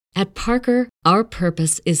At Parker, our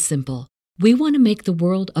purpose is simple. We want to make the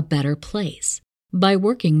world a better place by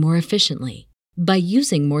working more efficiently, by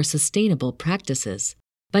using more sustainable practices,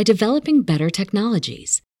 by developing better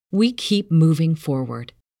technologies. We keep moving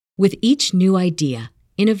forward. With each new idea,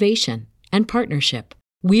 innovation, and partnership,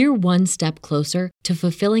 we're one step closer to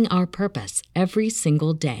fulfilling our purpose every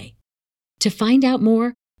single day. To find out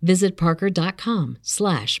more, visit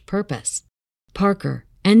parker.com/purpose. Parker,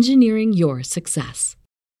 engineering your success.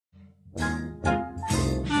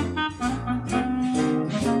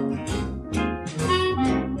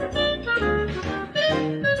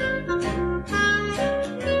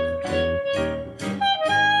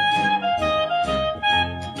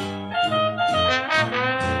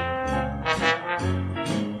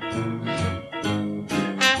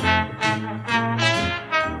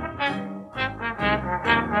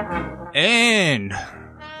 And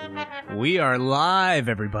we are live,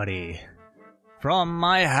 everybody, from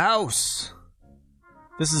my house.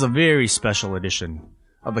 This is a very special edition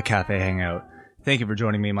of the Cafe Hangout. Thank you for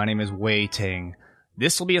joining me. My name is Wei Ting.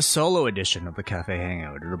 This will be a solo edition of the Cafe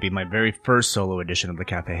Hangout. It'll be my very first solo edition of the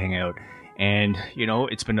Cafe Hangout. And, you know,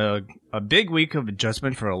 it's been a big week of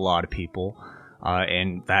adjustment for a lot of people.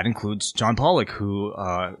 And that includes John Pollock,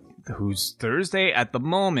 whose Thursday at the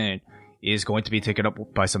moment is going to be taken up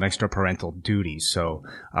by some extra parental duties. So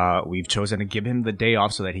we've chosen to give him the day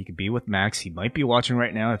off so that he could be with Max. He might be watching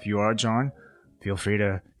right now. If you are, John, feel free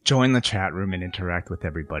to join the chat room and interact with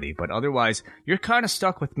everybody. But otherwise, you're kind of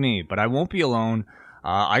stuck with me, but I won't be alone.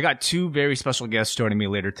 I got two very special guests joining me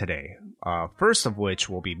later today. First of which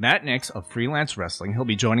will be Matt Nix of Freelance Wrestling. He'll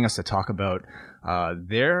be joining us to talk about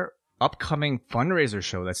their upcoming fundraiser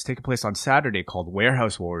show that's taking place on Saturday called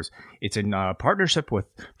Warehouse Wars. It's in partnership with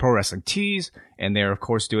Pro Wrestling Tees, and they're of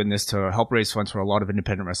course doing this to help raise funds for a lot of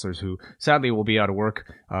independent wrestlers who sadly will be out of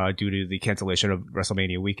work due to the cancellation of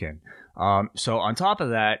WrestleMania weekend. So on top of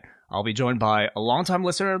that, I'll be joined by a longtime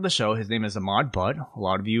listener of the show. His name is Ahmad Butt. A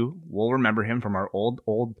lot of you will remember him from our old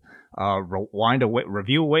Rewind Away,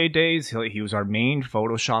 Review Away days. He was our main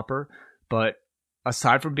Photoshopper, but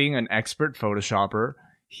aside from being an expert Photoshopper,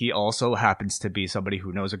 he also happens to be somebody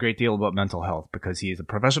who knows a great deal about mental health because he is a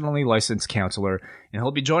professionally licensed counselor, and he'll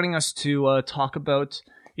be joining us to talk about,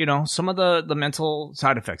 you know, some of the mental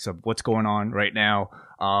side effects of what's going on right now.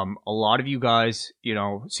 A lot of you guys, you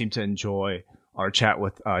know, seem to enjoy our chat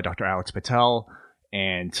with Dr. Alex Patel,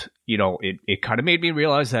 and, you know, it kind of made me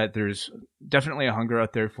realize that there's definitely a hunger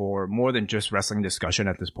out there for more than just wrestling discussion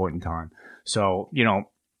at this point in time. So, you know,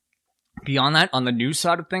 beyond that, on the news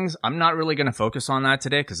side of things, I'm not really going to focus on that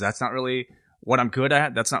today because that's not really what I'm good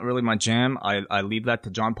at. That's not really my jam. I leave that to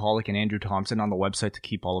John Pollock and Andrew Thompson on the website to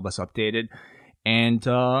keep all of us updated. And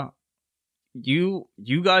you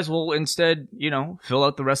guys will instead, you know, fill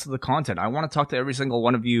out the rest of the content. I want to talk to every single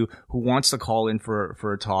one of you who wants to call in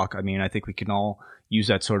for a talk. I mean, I think we can all use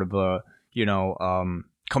that sort of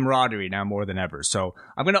camaraderie now more than ever. So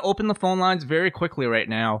I'm going to open the phone lines very quickly right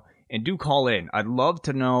now, and do call in. I'd love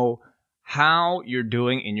to know how you're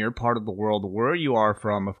doing in your part of the world, where you are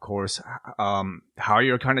from, of course, how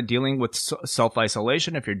you're kind of dealing with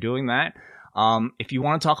self-isolation, if you're doing that. If you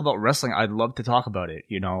want to talk about wrestling, I'd love to talk about it.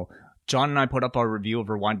 You know, John and I put up our review of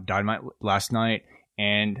Rewind Dynamite last night,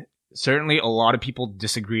 and certainly a lot of people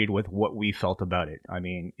disagreed with what we felt about it. I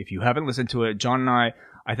mean, if you haven't listened to it, John and I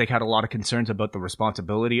think, had a lot of concerns about the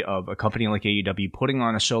responsibility of a company like AEW putting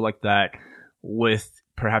on a show like that with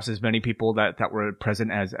perhaps as many people that were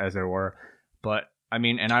present as there were. But I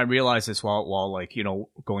mean, and I realized this while like, you know,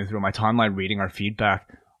 going through my timeline, reading our feedback,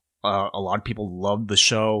 a lot of people loved the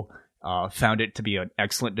show, found it to be an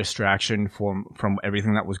excellent distraction from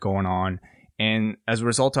everything that was going on. And as a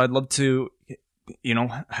result, I'd love to, you know,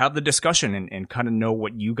 have the discussion and kind of know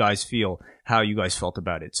what you guys feel, how you guys felt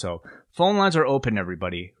about it. So phone lines are open,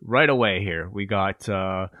 everybody, right away here. We got,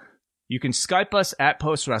 you can Skype us at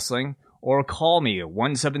Post Wrestling, or call me at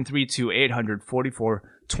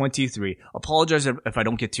 1-732-800-4423. Apologize if I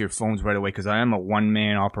don't get to your phones right away, because I am a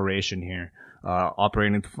one-man operation here,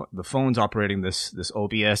 operating the phones, operating this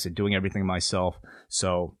OBS, and doing everything myself.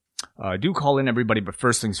 So do call in, everybody. But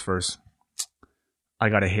first things first, I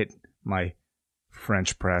got to hit my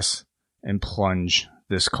French press and plunge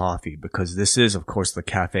this coffee, because this is, of course, the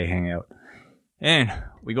Cafe Hangout. And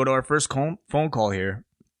we go to our first phone call here.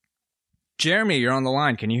 Jeremy, you're on the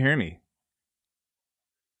line. Can you hear me?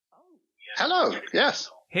 Hello, yes.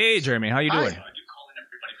 Hey, Jeremy, how you doing?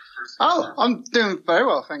 Oh, I'm doing very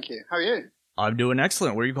well, thank you. How are you? I'm doing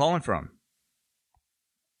excellent. Where are you calling from?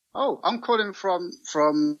 Oh, I'm calling from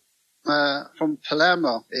from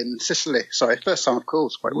Palermo in Sicily. Sorry, first time I've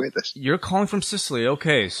called. It's quite weird, this. You're calling from Sicily.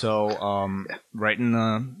 Okay, so Yeah. right in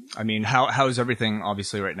the. I mean, how is everything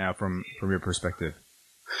obviously right now from your perspective?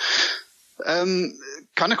 Kind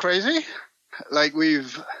of crazy. Like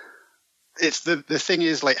it's the thing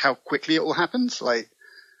is like how quickly it all happens. Like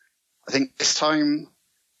I think this time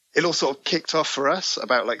it all sort of kicked off for us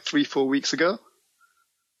about like 3-4 weeks ago.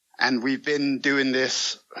 And we've been doing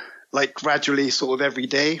this like gradually sort of every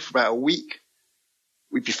day for about a week.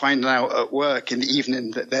 We'd be finding out at work in the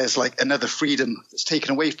evening that there's like another freedom that's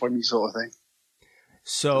taken away from you sort of thing.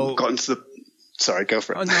 So we've gotten to the, sorry, go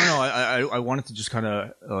for it. Oh, no, I wanted to just kind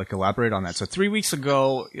of like elaborate on that. So 3 weeks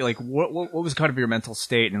ago, like what was kind of your mental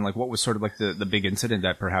state, and like what was sort of like the big incident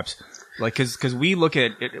that perhaps like because we look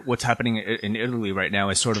at what's happening in Italy right now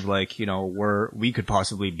as sort of like, you know, where we could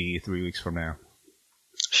possibly be 3 weeks from now.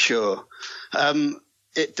 Sure.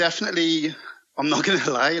 It definitely, I'm not going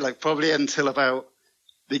to lie, like probably until about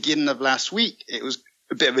beginning of last week, it was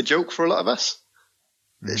a bit of a joke for a lot of us.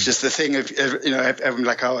 Mm. It's just the thing of, you know, everyone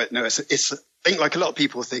like, oh, no, it's, I think like a lot of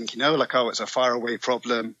people think, you know, like, oh, it's a faraway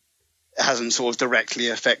problem. It hasn't sort of directly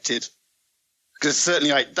affected, because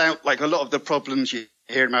certainly I doubt like a lot of the problems you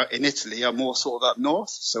hear about in Italy are more sort of up north.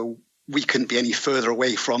 So we couldn't be any further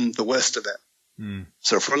away from the worst of it. Mm.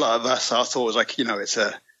 So for a lot of us, our thought was like, you know, it's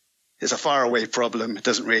a faraway problem. It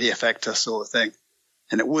doesn't really affect us sort of thing.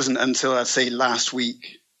 And it wasn't until I'd say last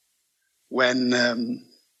week when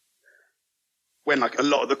like a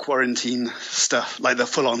lot of the quarantine stuff, like the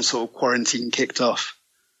full on sort of quarantine kicked off.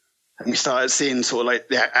 And we started seeing sort of like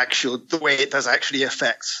the way it does actually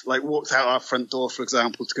affect, like walked out our front door, for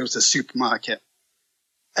example, to go to the supermarket.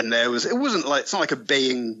 And it wasn't like, it's not like a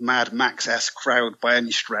baying Mad Max-esque crowd by any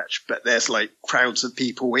stretch, but there's like crowds of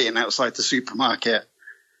people waiting outside the supermarket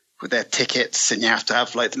with their tickets, and you have to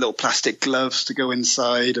have like the little plastic gloves to go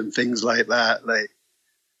inside and things like that. Like,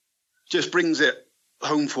 just brings it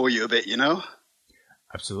home for you a bit, you know?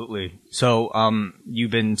 Absolutely. So,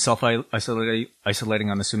 you've been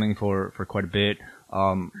self-isolating, I'm assuming, for quite a bit.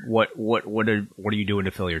 What are you doing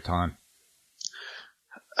to fill your time?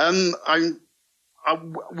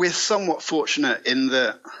 We're somewhat fortunate in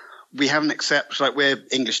that we have an exception, like we're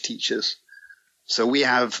English teachers. So we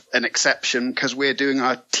have an exception because we're doing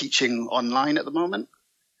our teaching online at the moment.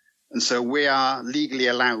 And so we are legally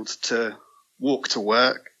allowed to walk to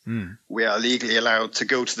work. Mm. We are legally allowed to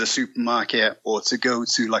go to the supermarket or to go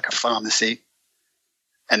to like a pharmacy.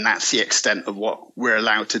 And that's the extent of what we're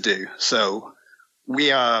allowed to do. So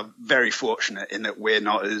we are very fortunate in that we're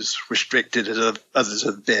not as restricted as others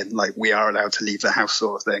have been. Like, we are allowed to leave the house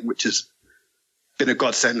sort of thing, which has been a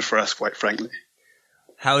godsend for us, quite frankly.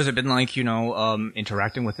 How has it been like, you know,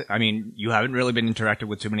 interacting with it? I mean, you haven't really been interacting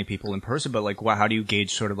with too many people in person, but like, how do you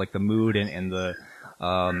gauge sort of like the mood and the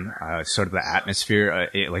sort of the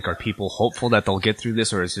atmosphere? Like, are people hopeful that they'll get through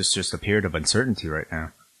this, or is this just a period of uncertainty right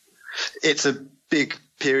now? It's a big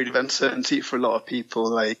period of uncertainty for a lot of people,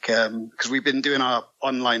 like, because we've been doing our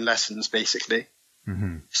online lessons basically.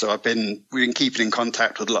 Mm-hmm. So we've been keeping in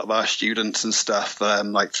contact with a lot of our students and stuff,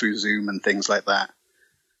 like through Zoom and things like that.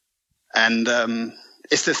 And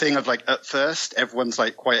it's the thing of like, at first everyone's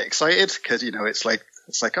like quite excited because, you know, it's like,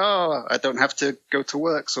 oh, I don't have to go to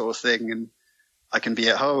work sort of thing, and I can be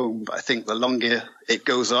at home. But I think the longer it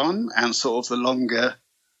goes on, and sort of the longer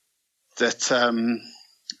that,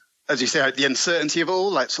 as you say, like the uncertainty of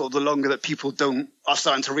all, like sort of the longer that people are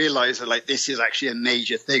starting to realize that like this is actually a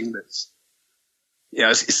major thing that's, you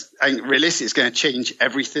know, realistically it's going to change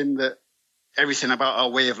everything about our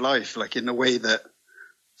way of life, like in the way that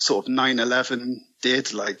sort of 9/11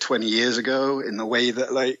 did like 20 years ago, in the way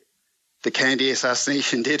that like the Kennedy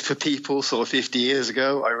assassination did for people sort of 50 years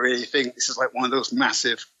ago. I really think this is like one of those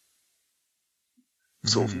massive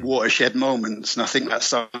sort of watershed moments. And I think that's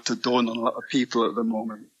starting to dawn on a lot of people at the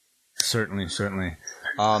moment. Certainly.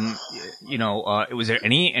 You know, was there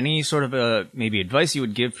any sort of maybe advice you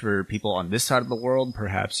would give for people on this side of the world,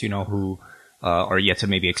 perhaps, you know, who are yet to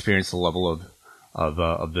maybe experience the level of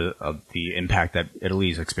the impact that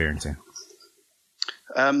Italy is experiencing?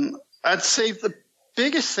 I'd say the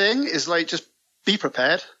biggest thing is like just be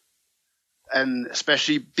prepared, and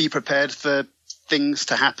especially be prepared for things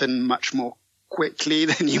to happen much more quickly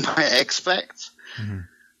than you might expect. Mm-hmm.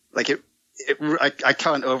 Like I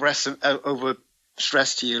can't over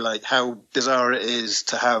stress to you like how bizarre it is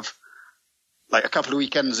to have, like, a couple of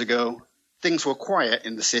weekends ago things were quiet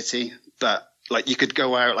in the city, but like you could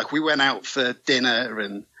go out, like we went out for dinner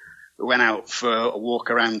and we went out for a walk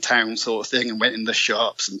around town sort of thing and went in the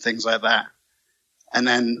shops and things like that. And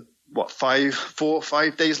then 4 or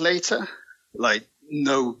 5 days later, like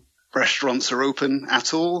no restaurants are open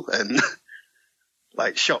at all, and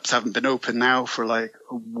like shops haven't been open now for like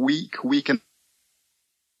a week and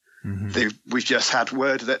we've just had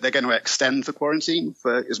word that they're going to extend the quarantine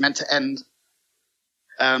it was meant to end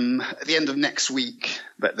at the end of next week,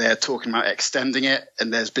 but they're talking about extending it,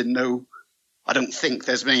 and I don't think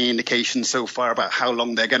there's been any indication so far about how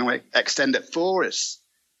long they're going to extend it for. It's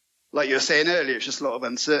like you were saying earlier, it's just a lot of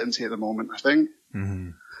uncertainty at the moment, I think. I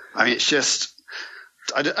mean, it's just,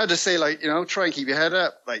 I just say, like, try and keep your head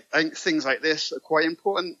up. Like, I think things like this are quite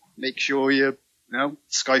important. Make sure you're,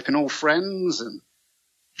 Skyping all friends and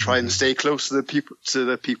try and stay close to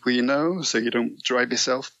the people you know, so you don't drive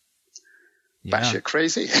yourself batshit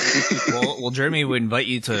crazy. well, Jeremy, we invite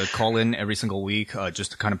you to call in every single week,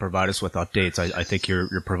 just to kind of provide us with updates. I think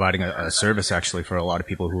you're providing a service actually for a lot of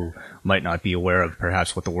people who might not be aware of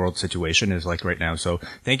perhaps what the world situation is like right now. So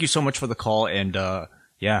thank you so much for the call, and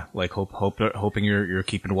hoping you're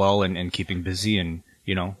keeping well and keeping busy and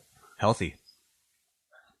healthy.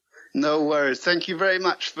 No worries. Thank you very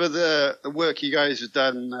much for the work you guys have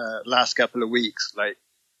done last couple of weeks. Like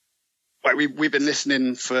we've been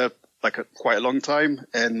listening for quite a long time,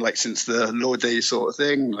 and like since the Lord Day sort of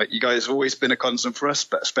thing, like you guys have always been a constant for us,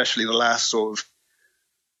 but especially the last sort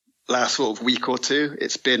of week or two,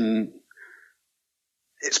 it's been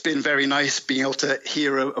very nice being able to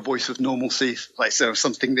hear a voice of normalcy,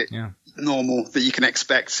 something that normal that you can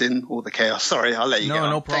expect in all the chaos. Sorry, I'll let you go.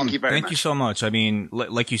 No problem. Thank you very much. Thank you so much. I mean,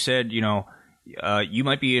 like you said, you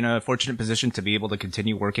might be in a fortunate position to be able to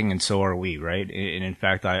continue working, and so are we, right? And in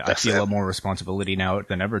fact, I feel a more responsibility now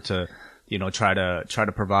than ever to, try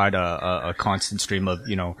to provide a constant stream of,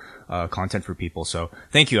 content for people. So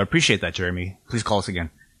thank you. I appreciate that, Jeremy. Please call us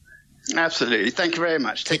again. Absolutely. Thank you very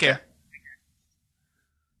much. Take care.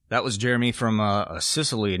 That was Jeremy from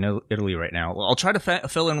Sicily in Italy right now. I'll try to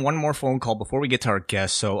fill in one more phone call before we get to our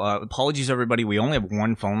guest. So apologies, everybody. We only have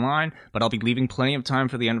one phone line, but I'll be leaving plenty of time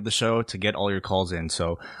for the end of the show to get all your calls in.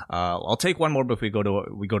 So I'll take one more before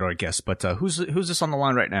we go to our guest. But who's this on the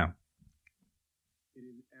line right now? It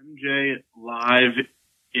is MJ live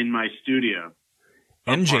in my studio.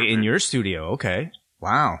 MJ in your studio. Okay.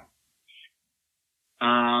 Wow.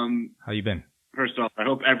 How you been? First off, I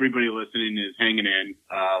hope everybody listening is hanging in.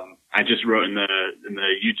 I just wrote in the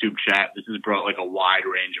YouTube chat, this has brought like a wide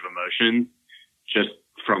range of emotions, just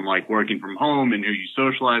from like working from home and who you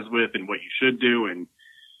socialize with and what you should do. And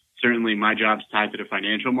certainly my job's tied to the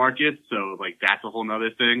financial markets. So like that's a whole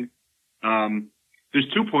nother thing. There's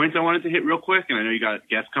 2 points I wanted to hit real quick, and I know you got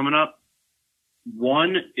guests coming up.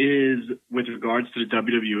 One is with regards to the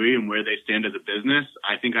WWE and where they stand as a business.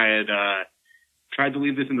 I think I had, tried to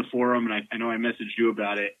leave this in the forum, and I know I messaged you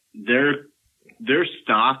about it. Their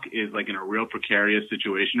stock is like in a real precarious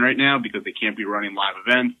situation right now because they can't be running live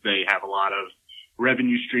events. They have a lot of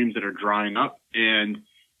revenue streams that are drying up, and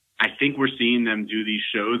I think we're seeing them do these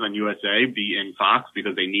shows on USA, be in Fox,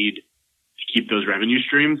 because they need to keep those revenue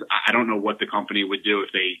streams. I don't know what the company would do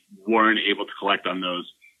if they weren't able to collect on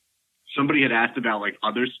those. Somebody had asked about like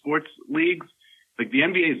other sports leagues. Like the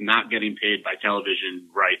NBA is not getting paid by television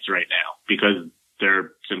rights right now because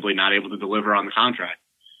they're simply not able to deliver on the contract.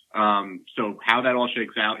 So how that all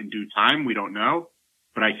shakes out in due time, we don't know.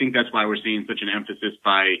 But I think that's why we're seeing such an emphasis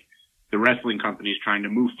by the wrestling companies trying to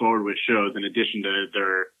move forward with shows in addition to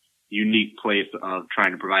their unique place of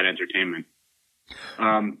trying to provide entertainment.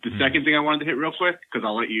 The second thing I wanted to hit real quick, because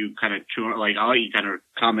I'll let you kind of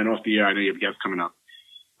comment off the air. I know you have guests coming up.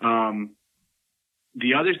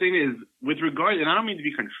 The other thing is with regard, and I don't mean to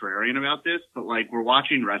be contrarian about this, but like we're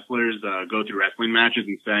watching wrestlers go through wrestling matches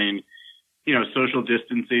and saying, social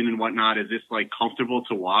distancing and whatnot, is this like comfortable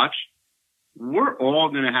to watch? We're all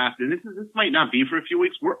going to have to, and this might not be for a few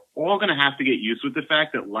weeks, we're all going to have to get used with the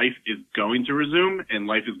fact that life is going to resume and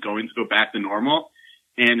life is going to go back to normal.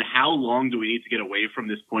 And how long do we need to get away from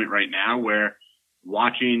this point right now where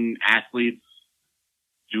watching athletes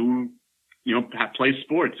play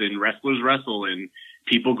sports and wrestlers wrestle and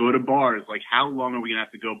people go to bars? Like, how long are we going to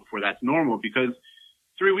have to go before that's normal? Because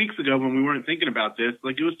 3 weeks ago when we weren't thinking about this,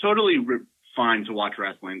 like it was totally fine to watch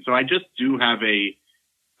wrestling. So I just do have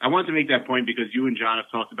I wanted to make that point because you and John have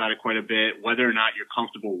talked about it quite a bit, whether or not you're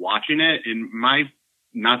comfortable watching it. And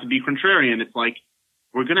not to be contrarian, it's like,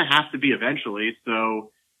 we're going to have to be eventually.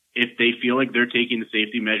 So if they feel like they're taking the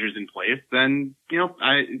safety measures in place, then,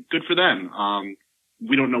 good for them.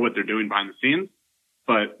 We don't know what they're doing behind the scenes,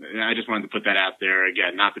 but I just wanted to put that out there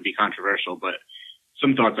again, not to be controversial, but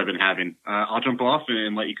some thoughts I've been having. I'll jump off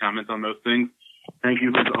and let you comment on those things. Thank you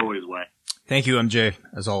as always, Wei. Thank you, MJ,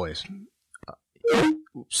 as always.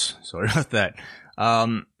 Oops, sorry about that.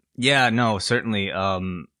 Certainly.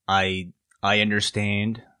 I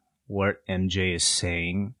understand what MJ is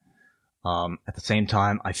saying. At the same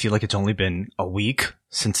time, I feel like it's only been a week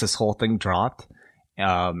since this whole thing dropped,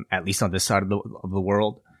 at least on this side of the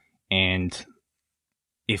world. And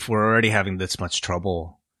if we're already having this much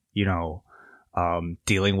trouble,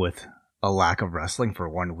 dealing with a lack of wrestling for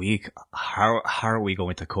 1 week, how are we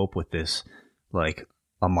going to cope with this, like,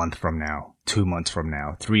 a month from now, 2 months from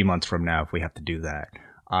now, 3 months from now, if we have to do that?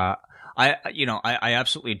 I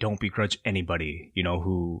absolutely don't begrudge anybody,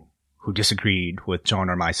 who disagreed with John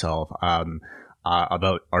or myself,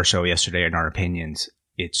 about our show yesterday and our opinions.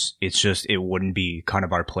 It's just, it wouldn't be kind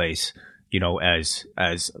of our place,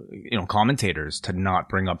 as commentators, to not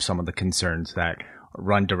bring up some of the concerns that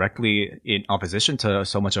run directly in opposition to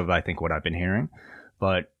so much of, I think, what I've been hearing.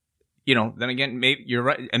 But, then again, maybe you're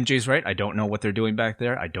right. MJ's right. I don't know what they're doing back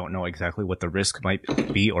there. I don't know exactly what the risk might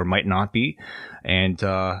be or might not be. And,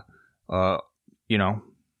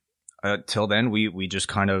 till then, we just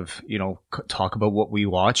kind of, talk about what we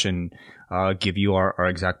watch and give you our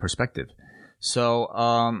exact perspective. So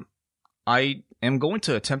I am going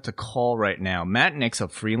to attempt to call right now Matt Nix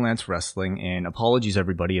of Freelance Wrestling, and apologies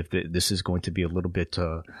everybody if this is going to be a little bit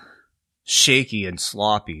shaky and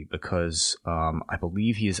sloppy, because I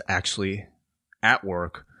believe he is actually at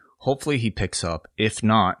work. Hopefully he picks up. If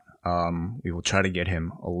not, we will try to get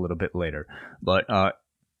him a little bit later. But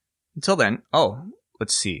until then,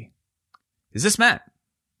 let's see. Is this Matt?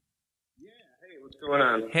 Yeah. Hey, what's going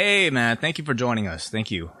on? Hey, Matt. Thank you for joining us.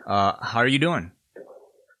 Thank you. How are you doing?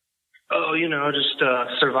 Oh, just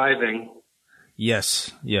surviving.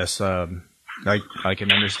 Yes. I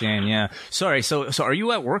can understand. Yeah. Sorry. So are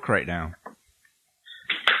you at work right now?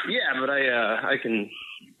 Yeah, but I can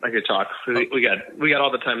talk. We got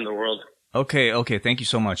all the time in the world. Okay. Thank you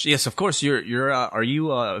so much. Yes, of course. You're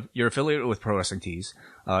affiliated with Pro Wrestling Tees.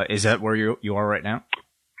 Is that where you are right now?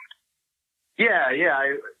 Yeah.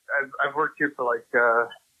 I've worked here for like, I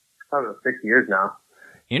don't know, 6 years now.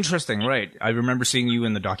 Interesting, right. I remember seeing you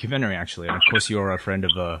in the documentary, actually. And of course, you are a friend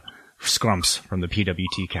of Scrumps from the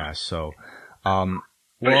PWT cast. So,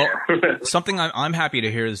 something I'm happy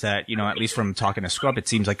to hear is that, at least from talking to Scrub, it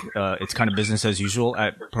seems like it's kind of business as usual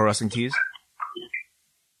at Pro Wrestling Tees.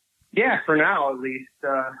 Yeah, for now, at least.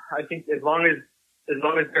 I think as long as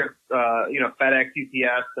there's, FedEx,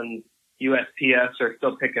 UPS, and USPS are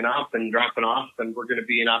still picking up and dropping off, then we're going to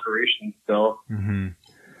be in operation still. Mm-hmm.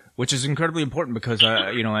 Which is incredibly important because,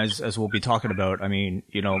 as we'll be talking about, I mean,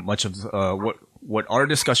 much of what our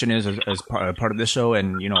discussion is as part of this show,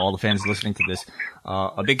 and all the fans listening to this,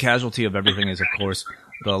 a big casualty of everything is, of course,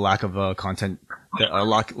 the lack of content,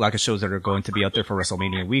 lack of shows that are going to be out there for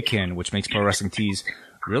WrestleMania weekend, which makes Pro Wrestling Tees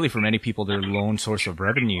really, for many people, their lone source of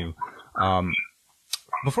revenue.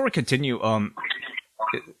 Before we continue,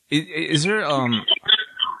 is there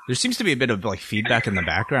there seems to be a bit of like feedback in the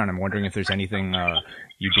background. I'm wondering if there's anything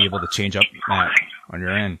you'd be able to change up, Matt, on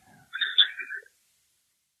your end.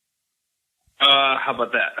 How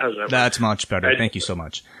about that? How's that? That's much better. Thank you so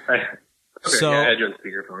much. Okay, so I had you on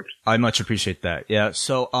speakerphone. I much appreciate that. Yeah.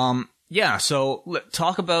 So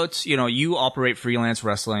talk about, you operate Freelance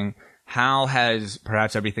Wrestling. How has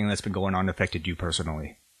perhaps everything that's been going on affected you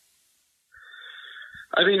personally?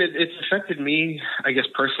 I mean, it's affected me, I guess,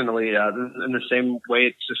 personally, in the same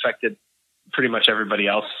way it's affected pretty much everybody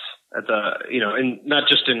else at in not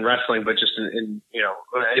just in wrestling, but just in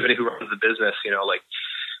anybody who runs the business,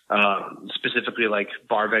 specifically like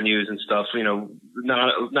bar venues and stuff,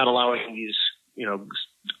 not allowing these,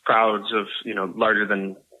 crowds of, larger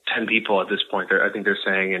than 10 people at this point, I think they're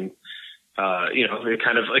saying. And, it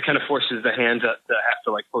kind of forces the hand to have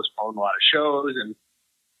to like postpone a lot of shows. And,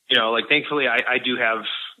 thankfully I do have,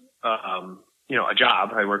 a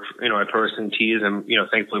job. I work, at Pro Wrestling Tees, and,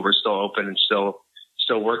 thankfully we're still open and still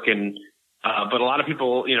working. But a lot of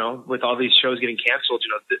people, with all these shows getting canceled,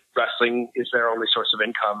 wrestling is their only source of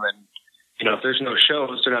income. And, if there's no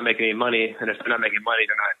shows, they're not making any money. And if they're not making money,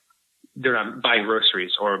 they're not buying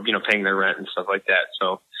groceries or, paying their rent and stuff like that.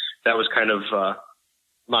 So that was kind of,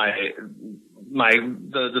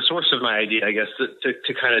 the source of my idea, I guess,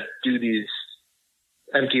 to kind of do these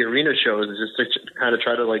empty arena shows, is just to kind of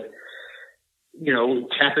try to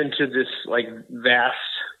tap into this vast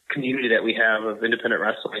community that we have of independent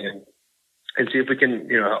wrestling and see if we can,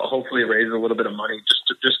 hopefully raise a little bit of money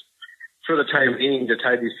just for the time being to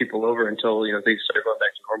tide these people over until, things start going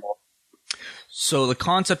back to normal. So the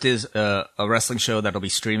concept is a wrestling show that'll be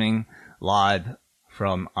streaming live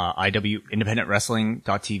from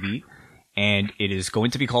independentwrestling.tv, and it is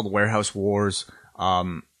going to be called Warehouse Wars,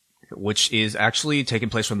 which is actually taking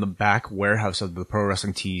place from the back warehouse of the Pro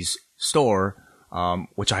Wrestling Tees store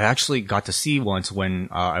which I actually got to see once when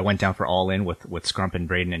I went down for All In with Scrump and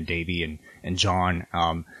Braden and Davey and John.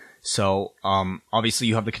 So obviously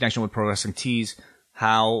you have the connection with Pro Wrestling Tees.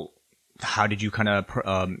 How did you kind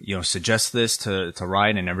of suggest this to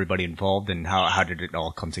Ryan and everybody involved, and how did it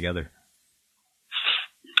all come together?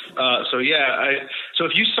 So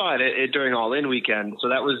if you saw it during All In weekend, so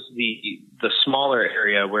that was the smaller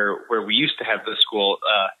area where we used to have the school.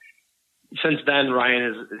 Since then,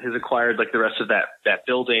 Ryan has acquired like the rest of that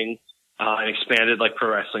building and expanded like Pro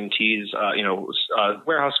Wrestling Tees,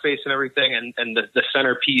 warehouse space and everything. And the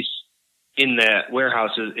centerpiece in that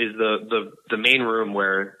warehouse is the main room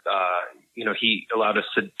where he allowed us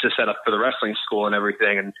to set up for the wrestling school and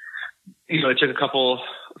everything. And it took a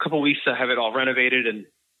couple weeks to have it all renovated, and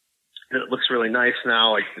it looks really nice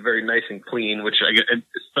now, like very nice and clean, which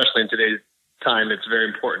especially in today's time, it's very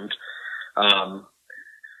important.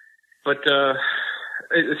 But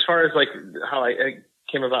as far as like how I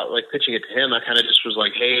came about like pitching it to him, I kind of just was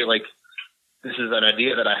like, hey, like this is an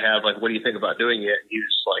idea that I have. Like, what do you think about doing it? And he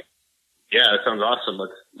was like, yeah, it sounds awesome.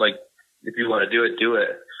 Let's, like, if you want to do it, do it.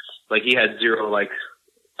 Like he had zero like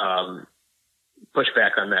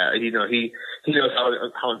pushback on that. He knows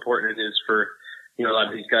how important it is for a lot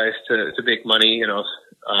of these guys to make money. A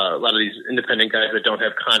lot of these independent guys that don't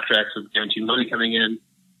have contracts with guaranteed money coming in.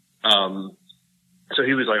 So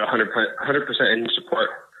he was like 100% in support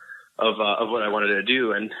of what I wanted to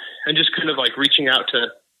do, and just kind of like reaching out to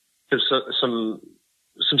some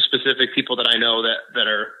specific people that I know that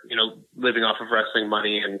are living off of wrestling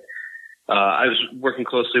money, and I was working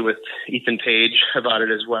closely with Ethan Page about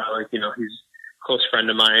it as well. Like he's a close friend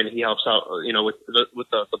of mine. He helps out with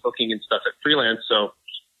the booking and stuff at Freelance. So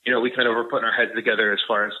we kind of were putting our heads together as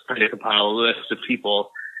far as trying to compile a list of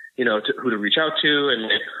people who to reach out to, and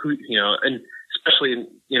who and especially,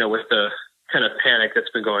 with the kind of panic that's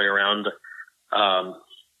been going around.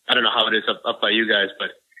 I don't know how it is up by you guys, but,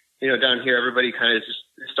 down here, everybody kind of is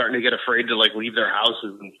just starting to get afraid to like leave their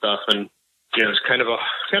houses and stuff. And, it's kind of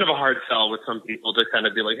a hard sell with some people to kind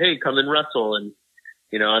of be like, hey, come and wrestle. And,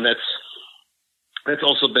 and that's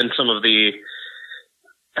also been some of the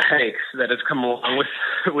headaches that have come along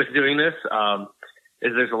with doing this.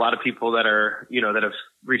 Is there's a lot of people that are, that have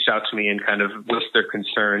reached out to me and kind of voiced their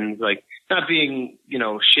concerns, like not being,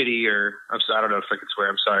 shitty or I don't know if I could swear.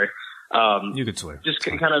 I'm sorry. You could swear. Just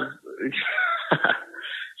kind of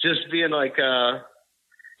just being like,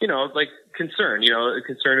 like concerned,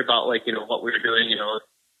 concerned about like, what we're doing,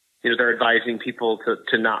 they're advising people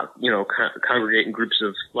to not, congregate in groups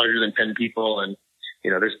of larger than 10 people. And,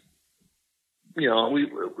 there's, we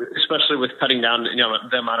especially with cutting down,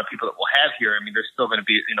 the amount of people that we'll have here. I mean, there's still going to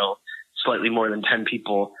be, slightly more than 10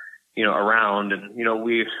 people, around. And,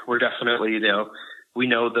 we're definitely, we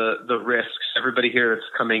know the risks. Everybody here that's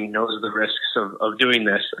coming knows the risks of doing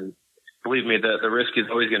this. And believe me, the risk is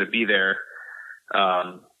always going to be there.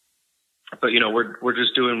 But,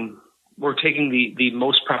 we're taking the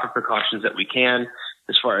most proper precautions that we can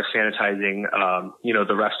as far as sanitizing,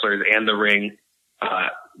 the wrestlers and the ring,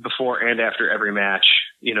 before and after every match,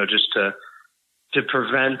 just to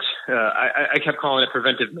prevent, I kept calling it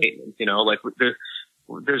preventive maintenance, like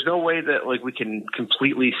there's no way that like we can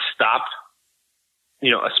completely stop,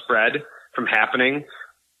 a spread from happening,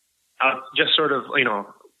 just sort of,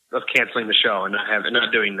 of canceling the show and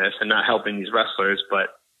not doing this and not helping these wrestlers. But,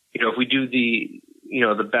 if we do the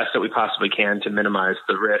best that we possibly can to minimize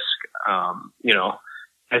the risk,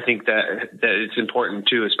 I think that it's important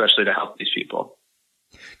too, especially to help these people.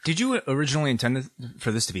 Did you originally intend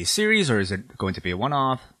for this to be a series, or is it going to be a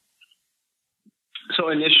one-off? So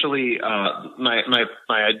initially, my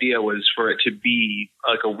idea was for it to be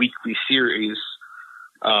like a weekly series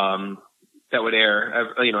that would air,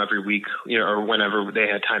 every week, or whenever they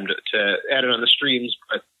had time to add it on the streams.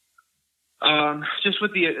 But just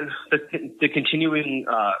with the continuing,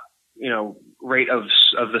 rate of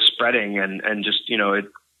the spreading and just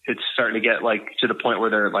it's starting to get like to the point where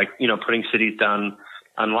they're like putting cities down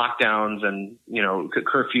on lockdowns and,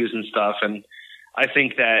 curfews and stuff. And I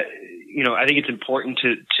think that, I think it's important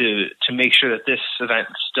to make sure that this event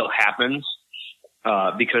still happens,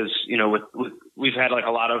 because, we've had like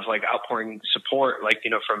a lot of like outpouring support, like,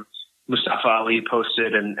 from Mustafa Ali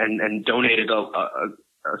posted and donated a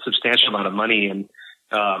substantial amount of money. And,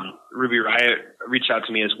 Ruby Riott reached out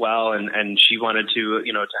to me as well. And she wanted to,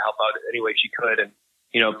 to help out any way she could. And,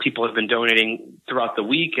 people have been donating throughout the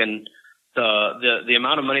week, and, the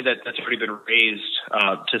amount of money that's already been raised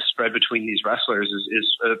to spread between these wrestlers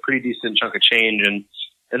is a pretty decent chunk of change, and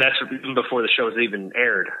that's even before the show has even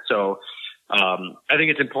aired. So I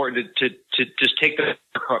think it's important to just take the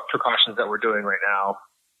precautions that we're doing right now,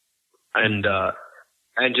 and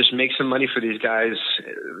and just make some money for these guys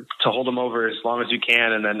to hold them over as long as you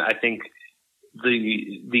can. And then I think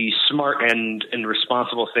the smart and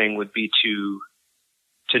responsible thing would be to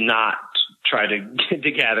not try to get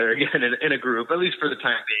together again in a group, at least for the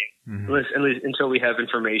time being, at least until we have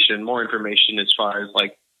more information as far as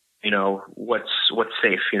like, what's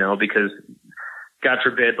safe, because God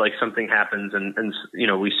forbid, like something happens and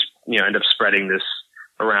we end up spreading this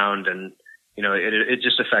around, and it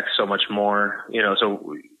just affects so much more,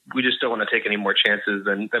 so we just don't want to take any more chances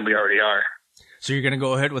than we already are. So you're going to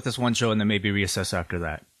go ahead with this one show and then maybe reassess after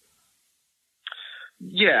that.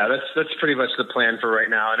 Yeah, that's pretty much the plan for right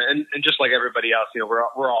now. And just like everybody else,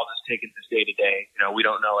 we're all just taking this day to day. We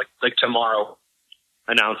don't know, like tomorrow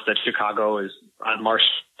announced that Chicago is on March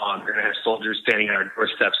on. They're going to have soldiers standing at our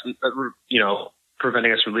doorsteps,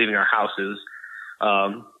 preventing us from leaving our houses.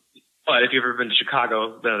 But if you've ever been to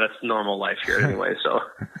Chicago, that's normal life here anyway. So,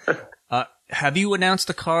 have you announced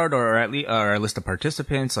the card or at least a list of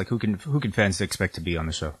participants? Like who can fans expect to be on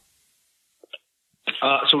the show?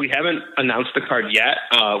 So we haven't announced the card yet.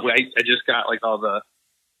 I just got like all the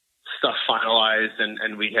stuff finalized,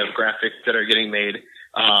 and we have graphics that are getting made.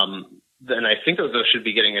 Then I think those should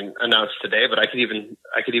be getting announced today. But I could even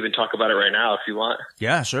talk about it right now if you want.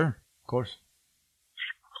 Yeah, sure, of course.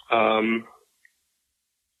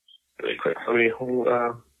 Really quick, let me hold.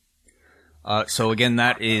 So again,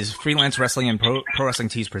 that is Freelance Wrestling and Pro Wrestling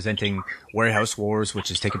Tees presenting Warehouse Wars, which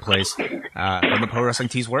is taking place from the Pro Wrestling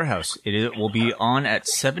Tees warehouse. It will be on at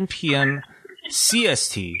 7 p.m.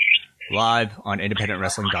 CST, live on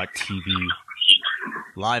independentwrestling.tv.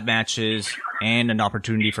 Live matches and an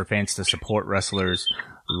opportunity for fans to support wrestlers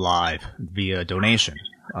live via donation.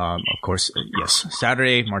 Of course, yes,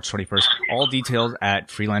 Saturday, March 21st. All details at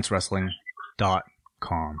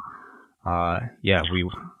freelancewrestling.com. Yeah,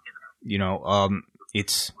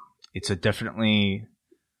 it's a definitely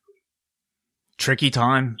tricky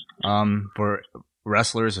time, for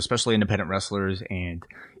wrestlers, especially independent wrestlers, and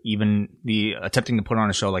even attempting to put on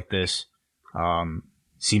a show like this,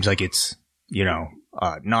 seems like it's,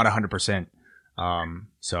 not 100%.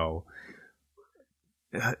 So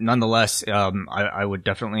nonetheless, I would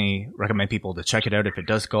definitely recommend people to check it out if it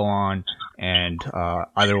does go on, and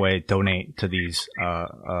either way, donate to these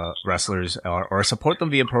wrestlers or support them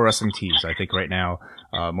via Pro Wrestling Tees. I think right now,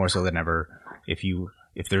 more so than ever, if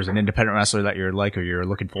there's an independent wrestler that you're like or you're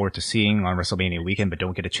looking forward to seeing on WrestleMania weekend but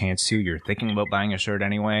don't get a chance to, you're thinking about buying a shirt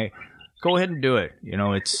anyway, go ahead and do it.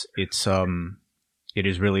 It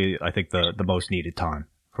is really, I think, the most needed time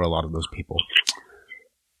for a lot of those people.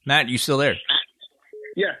 Matt, you still there?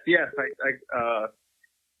 Yes.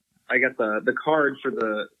 I got the card for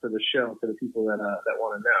the show for the people that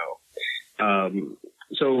want to know.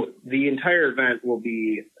 So the entire event will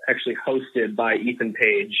be actually hosted by Ethan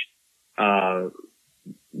Page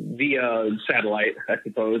via satellite, I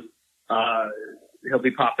suppose. He'll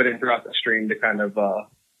be popping in throughout the stream to kind of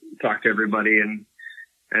talk to everybody and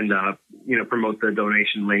promote the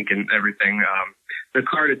donation link and everything. The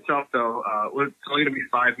card itself, though, it's only going to be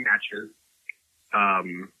 5 matches.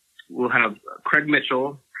 We'll have Craig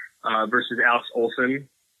Mitchell versus Alex Olson,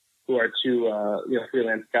 who are 2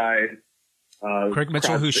 freelance guys. Craig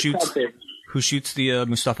Mitchell, who shoots the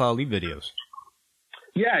Mustafa Ali videos.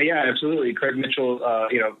 Yeah, absolutely. Craig Mitchell,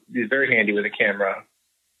 he's very handy with a camera,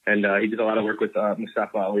 and he did a lot of work with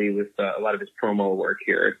Mustafa Ali with a lot of his promo work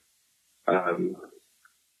here. The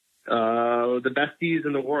besties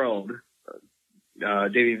in the world,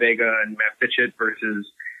 Davey Vega and Matt Fitchett versus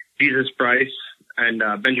Jesus Bryce and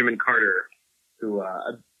Benjamin Carter, who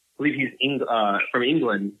I believe he's from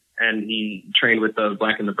England, and he trained with the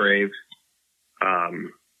Black and the Brave.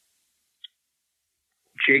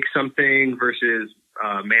 Jake something versus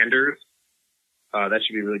Manders. That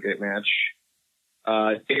should be a really great match.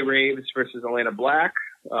 Day Raves versus Elena Black,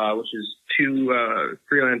 which is 2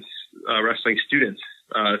 freelance wrestling students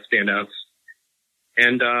standouts.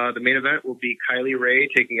 And the main event will be Kylie Ray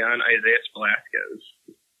taking on Isaiah Velasquez.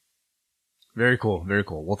 Very cool, very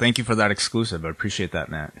cool. Well, thank you for that exclusive. I appreciate that,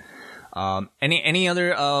 Matt. Any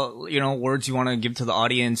other words you want to give to the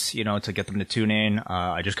audience, to get them to tune in?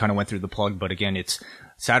 I just kind of went through the plug, but again, it's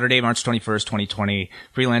Saturday, March 21st, 2020.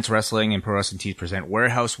 Freelance Wrestling and Pro Wrestling Tees present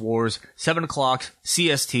Warehouse Wars, 7 o'clock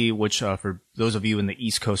CST, which for those of you in the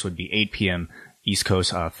East Coast would be 8 p.m. East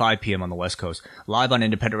Coast, 5 p.m. on the West Coast. Live on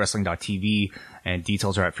independentwrestling.tv, and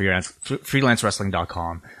details are at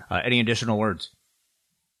freelancewrestling.com. Any additional words?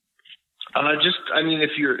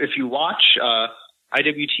 If you watch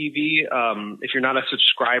IWTV, if you're not a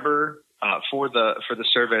subscriber for the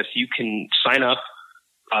service, you can sign up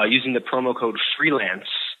using the promo code freelance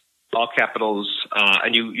all capitals,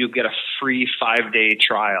 and you get a free 5-day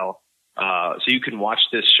trial. So you can watch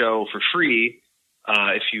this show for free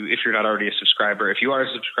if you're not already a subscriber. If you are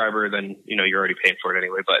a subscriber, then you're already paying for it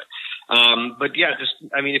anyway. But yeah, just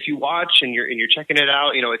if you watch and you're checking it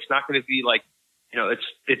out, it's not going to be like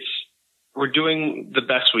it's we're doing the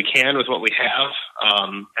best we can with what we have,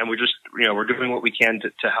 and we're just we're doing what we can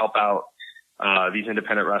to help out these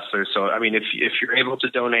independent wrestlers. So if you're able to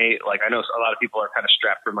donate, like I know a lot of people are kind of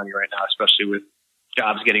strapped for money right now, especially with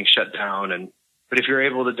jobs getting shut down, but if you're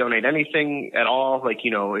able to donate anything at all, like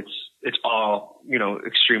it's all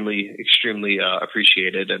extremely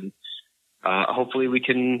appreciated, and hopefully we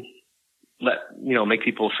can make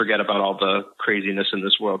people forget about all the craziness in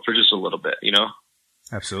this world for just a little bit.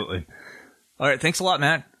 Absolutely. All right, thanks a lot,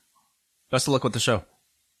 Matt. Best of luck with the show.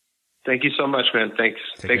 Thank you so much, man. Thanks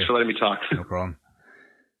for letting me talk. No problem.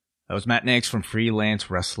 That was Matt Nix from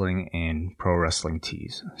Freelance Wrestling and Pro Wrestling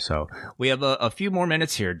Tees. So we have a few more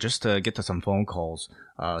minutes here just to get to some phone calls.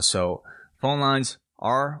 So phone lines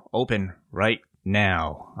are open right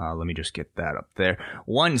now. Let me just get that up there.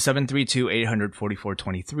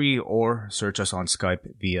 1-732-800-4423 or search us on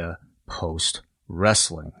Skype via Post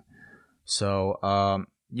Wrestling. So,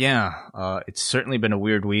 it's certainly been a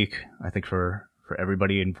weird week, I think, for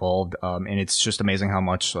everybody involved. And it's just amazing how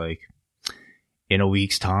much, like, in a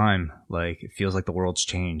week's time, like, it feels like the world's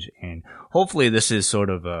changed. And hopefully this is sort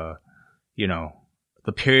of, the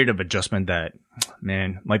period of adjustment that,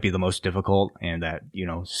 man, might be the most difficult, and that,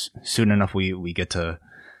 soon enough we get to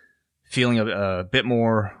feeling a bit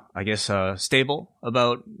more, I guess, stable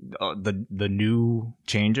about the new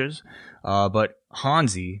changes. But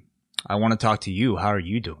Hansi, I want to talk to you. How are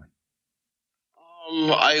you doing?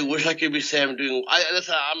 I wish I could be saying I'm doing.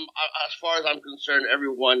 Listen, as far as I'm concerned,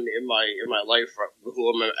 everyone in my life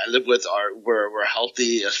who I live with we're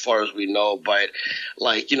healthy as far as we know. But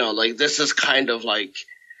this is kind of it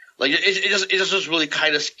just was really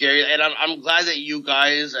kind of scary. And I'm glad that you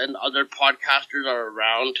guys and other podcasters are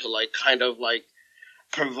around to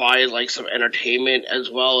provide some entertainment, as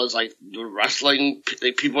well as the wrestling,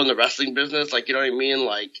 people in the wrestling business. You know what I mean?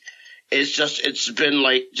 It's been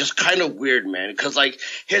just kind of weird, man. Cause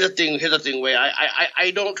here's the thing, Wei.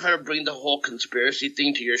 I don't try to bring the whole conspiracy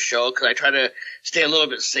thing to your show, cause I try to stay a little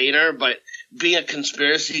bit saner, but being a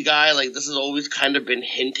conspiracy guy, this has always kind of been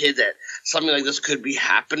hinted that something like this could be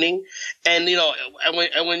happening. And,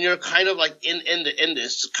 and when you're kind of in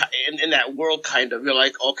that world, kind of, you're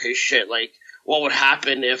like, okay, shit, what would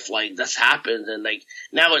happen if this happens? And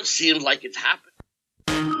now it seems like it's happened.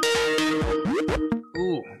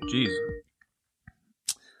 Ooh, jeez.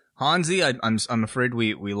 Hansi, I'm afraid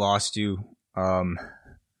we lost you.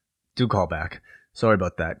 Do call back. Sorry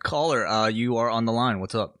about that. Caller, you are on the line.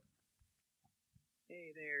 What's up?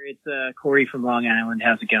 Hey there, it's Corey from Long Island.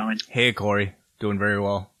 How's it going? Hey, Corey. Doing very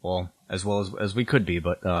well. Well as we could be,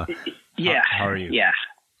 but yeah. How are you? Yeah.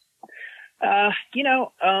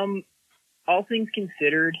 All things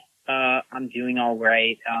considered, I'm doing all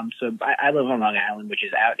right. So I live on Long Island, which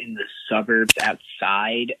is out in the suburbs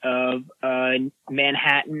outside of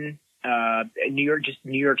Manhattan, New York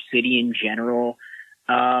City in general.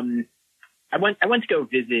 I went to go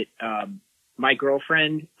visit my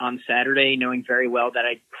girlfriend on Saturday, knowing very well that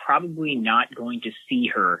I'm probably not going to see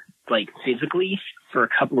her physically for a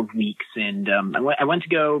couple of weeks. And I went to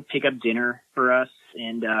go pick up dinner for us,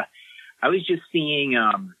 and I was just seeing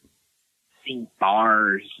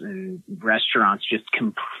bars and restaurants just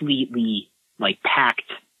completely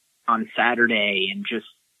packed on Saturday, and just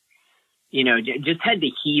had to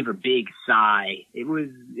heave a big sigh. It was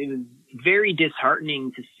very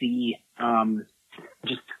disheartening to see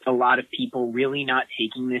just a lot of people really not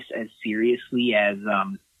taking this as seriously as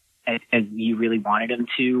you really wanted them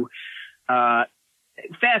to.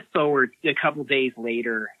 Fast forward a couple days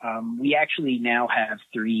later, we actually now have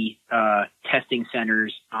 3 testing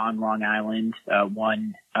centers on Long Island.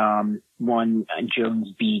 One on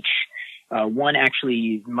Jones Beach, one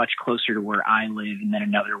actually much closer to where I live, and then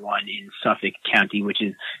another one in Suffolk County, which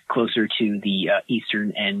is closer to the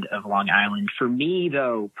eastern end of Long Island. For me,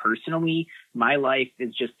 though, personally, my life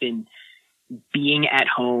has just been being at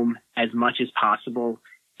home as much as possible.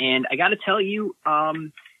 And I got to tell you,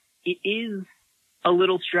 it is a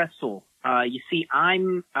little stressful. You see, I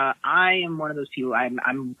am one of those people.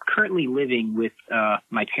 I'm currently living with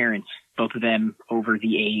my parents, both of them over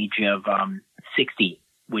the age of 60,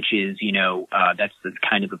 which is that's the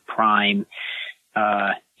kind of the prime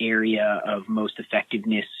area of most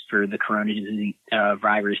effectiveness for the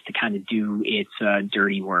coronavirus to kind of do its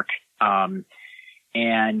dirty work. And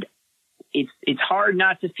it's hard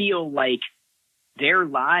not to feel like their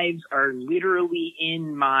lives are literally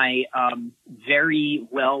in my very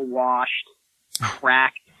well-washed,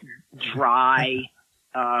 cracked, dry,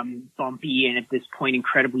 bumpy, and at this point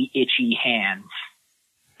incredibly itchy hands.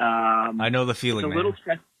 I know the feeling. It's a little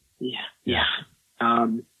stressful. Yeah.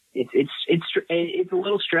 It's a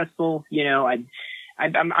little stressful. You know, I'm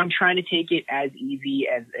trying to take it as easy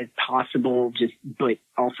as possible, but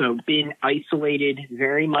also been isolated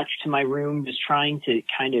very much to my room, just trying to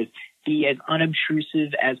kind of be as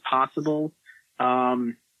unobtrusive as possible.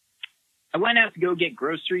 I went out to go get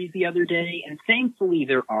groceries the other day, and thankfully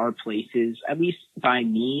there are places, at least by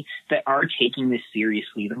me, that are taking this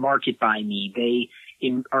seriously. The Market by Me, they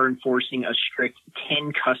are enforcing a strict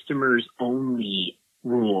 10 customers only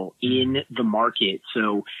rule in the Market.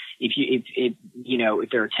 So if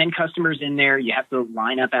there are 10 customers in there, you have to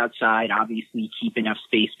line up outside, obviously keep enough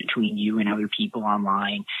space between you and other people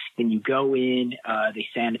online. Then you go in, they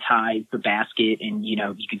sanitize the basket, and, you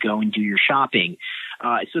could go and do your shopping.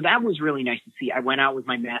 So that was really nice to see. I went out with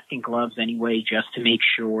my mask and gloves anyway, just to make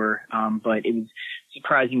sure. But it was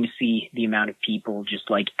surprising to see the amount of people just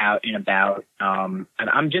like out and about. And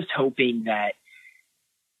I'm just hoping that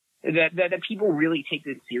people really take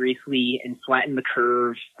this seriously and flatten the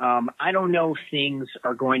curve. I don't know if things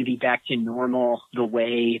are going to be back to normal the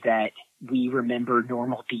way that we remember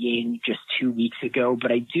normal being just 2 weeks ago,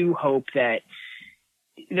 but I do hope that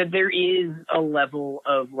there is a level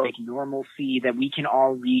of like normalcy that we can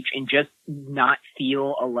all reach and just not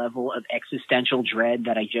feel a level of existential dread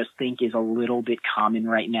that I just think is a little bit common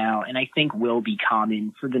right now, and I think will be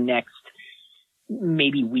common for the next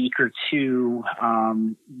maybe week or two,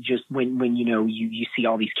 just when you see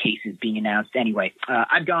all these cases being announced. Anyway,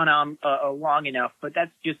 I've gone on long enough, but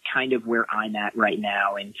that's just kind of where I'm at right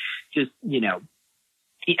now. And just,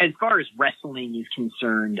 as far as wrestling is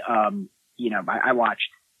concerned, I watched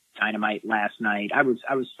Dynamite last night. I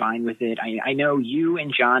was fine with it. I know you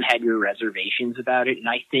and John had your reservations about it, and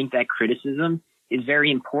I think that criticism is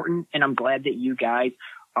very important, and I'm glad that you guys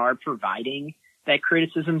are providing that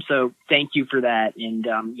criticism. So thank you for that. And,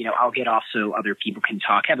 I'll get off so other people can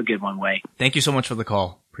talk. Have a good one, Way. Thank you so much for the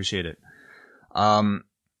call. Appreciate it. Caller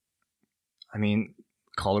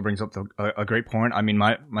brings up a great point. I mean,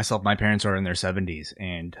 my parents are in their 70s,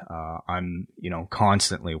 and I'm,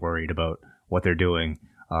 constantly worried about what they're doing,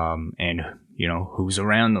 and, who's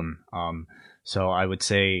around them. So I would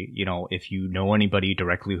say, if you know anybody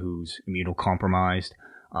directly who's immunocompromised,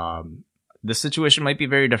 the situation might be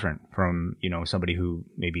very different from, somebody who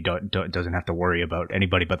maybe doesn't have to worry about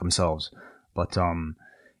anybody but themselves. But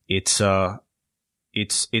it's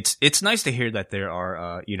nice to hear that there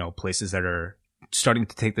are places that are starting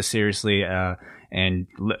to take this seriously, and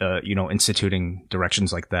instituting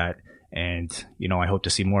directions like that. And I hope to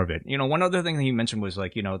see more of it. One other thing that you mentioned was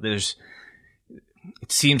like, it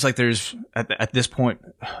seems like there's at this point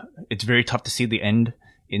it's very tough to see the end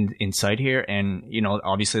in sight here, and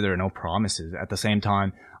obviously there are no promises. At the same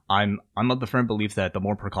time, I'm of the firm belief that the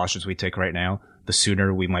more precautions we take right now, the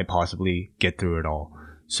sooner we might possibly get through it all.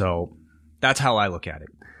 So that's how I look at it.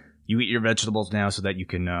 You eat your vegetables now so that you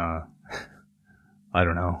can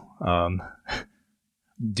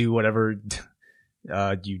do whatever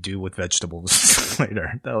you do with vegetables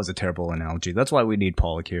later. That was a terrible analogy. That's why we need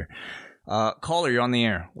Pollock here. Caller, you're on the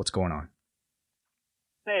air. What's going on?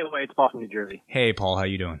 Hey, Wade, it's Paul from New Jersey. Hey, Paul, how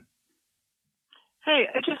you doing? Hey,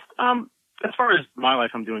 I just, as far as my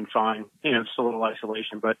life, I'm doing fine. Just a little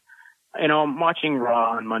isolation, but, I'm watching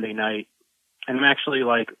Raw on Monday night, and I'm actually,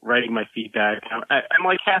 writing my feedback. I'm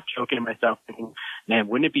half joking to myself, thinking, man,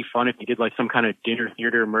 wouldn't it be fun if they did, some kind of dinner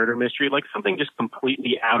theater murder mystery, something just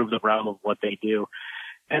completely out of the realm of what they do.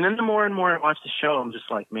 And then the more and more I watch the show, I'm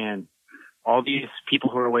just like, man, all these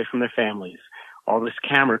people who are away from their families, all this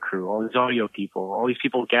camera crew, all these audio people, all these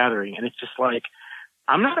people gathering. And it's just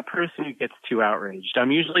I'm not a person who gets too outraged.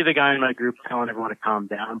 I'm usually the guy in my group telling everyone to calm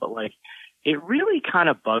down, but it really kind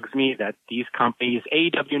of bugs me that these companies,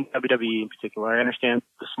 AEW and WWE in particular, I understand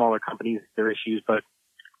the smaller companies, their issues, but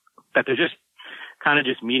that they're just kind of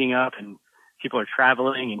just meeting up and people are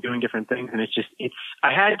traveling and doing different things. And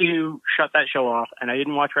I had to shut that show off, and I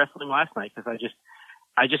didn't watch wrestling last night because I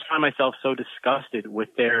just find myself so disgusted with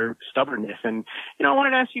their stubbornness. And, I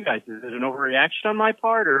wanted to ask you guys, is it an overreaction on my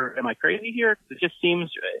part, or am I crazy here? It just seems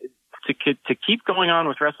to keep going on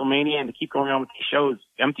with WrestleMania and to keep going on with these shows,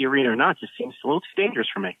 empty arena or not, just seems a little too dangerous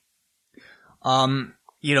for me. I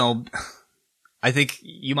think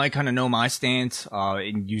you might kind of know my stance.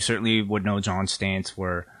 And you certainly would know John's stance,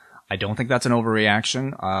 where I don't think that's an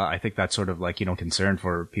overreaction. I think that's sort of concern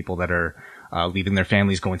for people that are, leaving their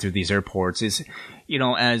families, going through these airports is, you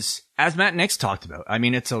know, as Matt Nix talked about, I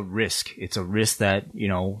mean, it's a risk. It's a risk that, you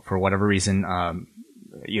know, for whatever reason,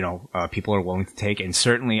 people are willing to take. And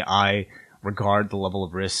certainly I regard the level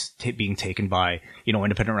of risk being taken by, you know,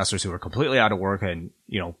 independent wrestlers who are completely out of work and,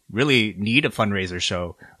 you know, really need a fundraiser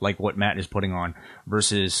show like what Matt is putting on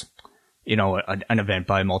versus, you know, an event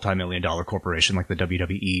by a multi-million-dollar corporation like the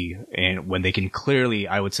WWE, and when they can clearly,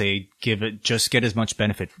 I would say, get as much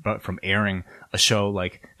benefit from airing a show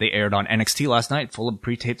like they aired on NXT last night, full of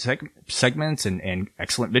pre-taped segments and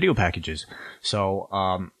excellent video packages.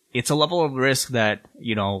 So, it's a level of risk that,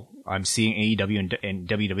 you know, I'm seeing AEW and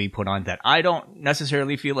WWE put on that I don't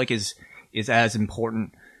necessarily feel like is as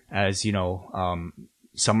important as, you know,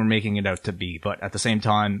 some are making it out to be. But at the same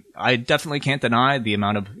time, I definitely can't deny the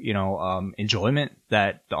amount of, you know, enjoyment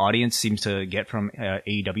that the audience seems to get from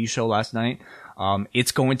AEW show last night.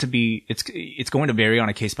 It's going to vary on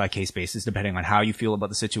a case by case basis depending on how you feel about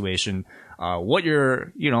the situation, what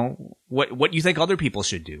you think other people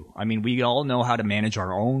should do. I mean, we all know how to manage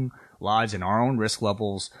our own lives and our own risk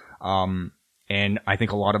levels. And I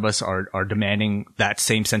think a lot of us are demanding that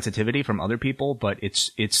same sensitivity from other people, but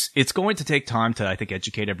it's going to take time to, I think,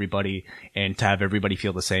 educate everybody and to have everybody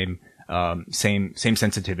feel the same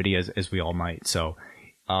sensitivity as we all might. So,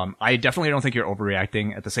 I definitely don't think you're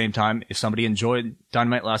overreacting. At the same time, if somebody enjoyed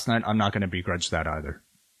Dynamite last night, I'm not going to begrudge that either.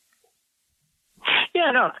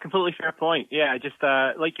 Yeah, no, it's a completely fair point. Yeah, just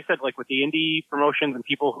like you said, like with the indie promotions and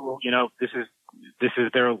people who, you know, this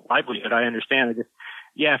is their livelihood. I understand.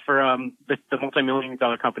 For the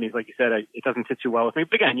multi-million-dollar companies, like you said, it doesn't sit too well with me.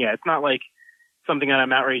 But again, yeah, it's not like something that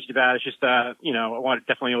I'm outraged about. It's just, you know,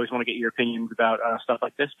 definitely always want to get your opinions about stuff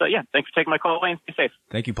like this. But yeah, thanks for taking my call, Wayne. Stay safe.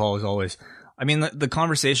 Thank you, Paul, as always. I mean, the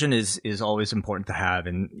conversation is always important to have.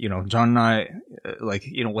 And, you know, John and I, like,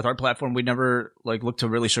 you know, with our platform, we never like look to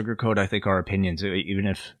really sugarcoat, I think, our opinions, even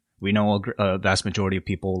if we know a vast majority of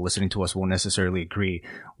people listening to us won't necessarily agree.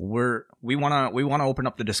 We want to open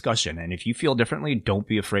up the discussion. And if you feel differently, don't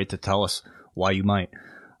be afraid to tell us why you might.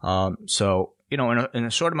 So, you know, in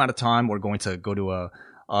a short amount of time, we're going to go to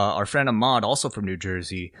our friend Ahmad, also from New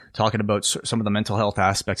Jersey, talking about some of the mental health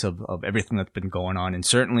aspects of everything that's been going on. And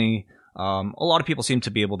certainly, a lot of people seem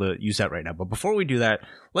to be able to use that right now. But before we do that,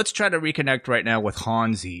 let's try to reconnect right now with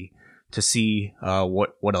Hansi to see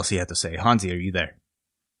what else he had to say. Hansi, are you there?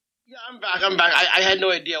 Yeah, I'm back. I had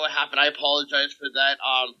no idea what happened. I apologize for that.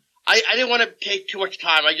 I didn't want to take too much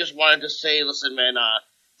time. I just wanted to say, listen, man,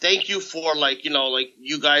 thank you for, like, you know, like,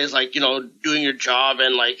 you guys, like, you know, doing your job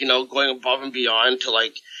and, like, you know, going above and beyond to,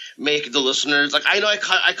 like, make the listeners, like, I know I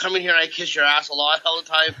come in here and I kiss your ass a lot all the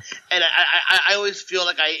time, and I always feel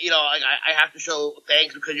like I have to show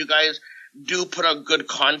thanks because you guys do put out good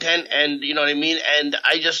content, and you know what I mean, and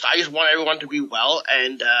I just want everyone to be well,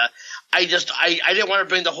 and I didn't want to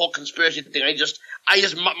bring the whole conspiracy thing.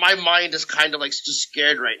 My mind is kind of like just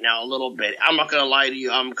scared right now a little bit. I'm not gonna lie to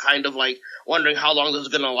you. I'm kind of like wondering how long this is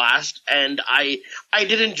gonna last. And I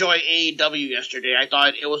did enjoy AEW yesterday. I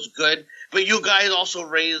thought it was good. But you guys also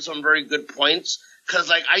raised some very good points. Cause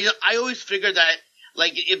like I always figured that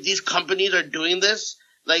like if these companies are doing this,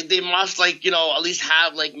 like they must like, you know, at least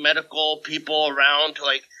have like medical people around to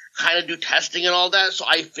like kind of do testing and all that. So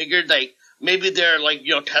I figured like maybe they're like,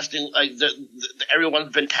 you know, testing, like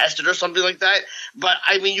everyone's been tested or something like that. But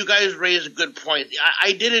I mean, you guys raised a good point.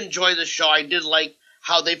 I did enjoy the show. I did like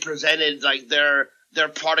how they presented like their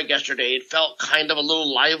product yesterday. It felt kind of a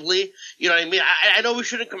little lively. You know what I mean? I know we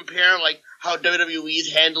shouldn't compare like how WWE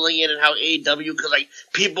is handling it and how AEW, because like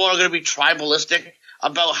people are going to be tribalistic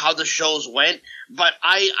about how the shows went. But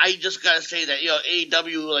I just got to say that, you know,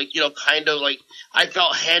 AEW, like, you know, kind of like I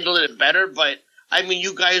felt handled it better, but I mean,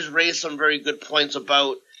 you guys raised some very good points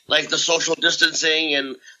about, like, the social distancing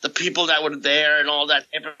and the people that were there and all that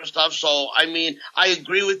type of stuff. So, I mean, I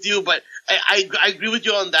agree with you, but I agree with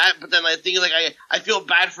you on that. But then I think, like, I feel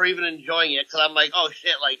bad for even enjoying it because I'm like, oh,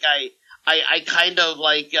 shit, like, I kind of,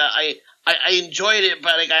 like, I enjoyed it,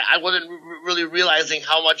 but, like, I wasn't really realizing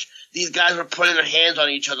how much these guys were putting their hands on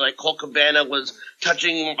each other. Like, Colt Cabana was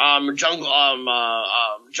touching Jungle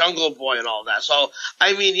Boy and all that. So,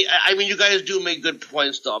 I mean, you guys do make good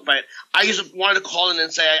points, though. But I just wanted to call in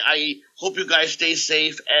and say I hope you guys stay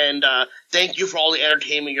safe, and thank you for all the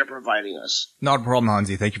entertainment you're providing us. Not a problem,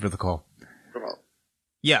 Hansi. Thank you for the call. No problem.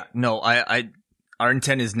 Yeah, no, our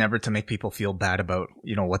intent is never to make people feel bad about,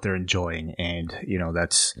 you know, what they're enjoying, and you know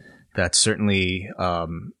that's certainly not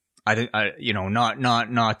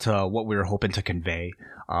what we were hoping to convey.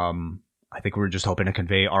 I think we were just hoping to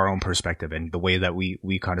convey our own perspective and the way that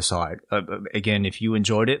we kind of saw it. Again, if you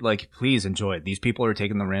enjoyed it, like, please enjoy it. These people are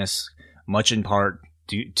taking the risk, much in part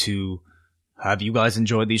due to have you guys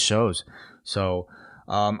enjoyed these shows. So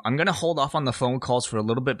I'm going to hold off on the phone calls for a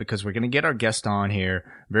little bit because we're going to get our guest on here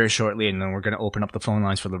very shortly, and then we're going to open up the phone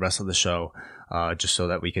lines for the rest of the show, just so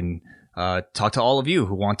that we can talk to all of you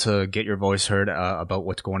who want to get your voice heard about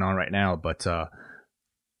what's going on right now. But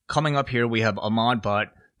coming up here, we have Ahmad Butt.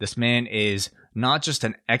 This man is not just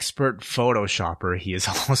an expert Photoshopper, he is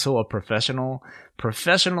also a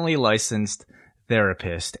professionally licensed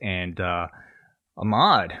therapist. And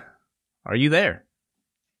Ahmad, are you there?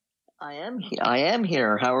 I am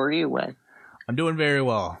here. How are you, Wei? I'm doing very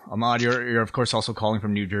well. Ahmad, you're of course also calling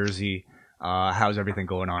from New Jersey. How's everything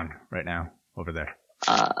going on right now over there?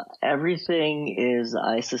 Everything is,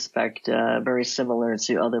 I suspect, very similar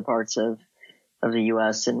to other parts of the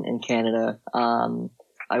U.S. and Canada.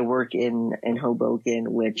 I work in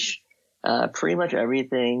Hoboken, which pretty much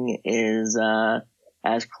everything is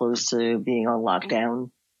as close to being on lockdown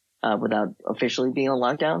without officially being on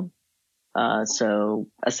lockdown. So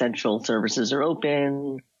essential services are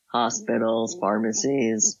open, hospitals,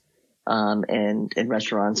 pharmacies, and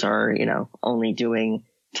restaurants are, only doing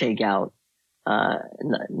takeout.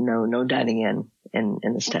 No dining in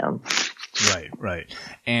this town. Right.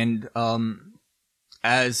 And,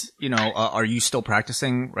 as you know, are you still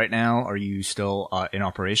practicing right now? Are you still in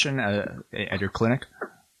operation at your clinic?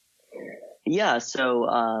 Yeah. So,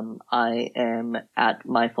 I am at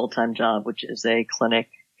my full-time job, which is a clinic.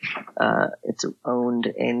 It's owned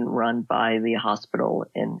and run by the hospital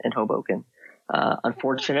in Hoboken.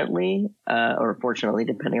 Unfortunately, or fortunately,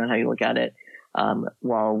 depending on how you look at it,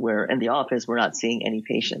 while we're in the office, we're not seeing any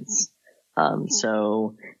patients.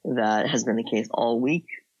 So that has been the case all week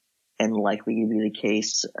and likely to be the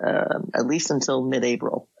case, at least until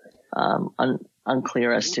mid-April.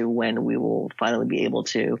 Unclear as to when we will finally be able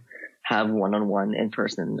to have one-on-one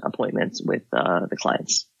in-person appointments with, the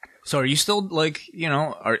clients. So are you still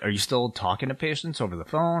are you still talking to patients over the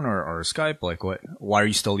phone or Skype? Like why are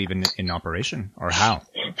you still even in operation or how?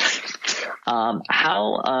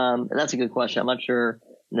 That's a good question. I'm not sure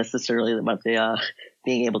necessarily about the,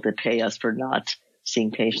 being able to pay us for not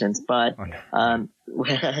seeing patients, but,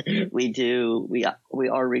 we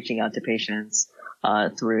are reaching out to patients,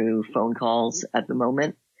 through phone calls at the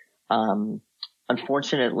moment.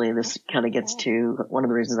 Unfortunately, this kind of gets to one of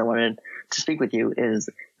the reasons I wanted to speak with you is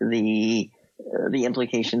the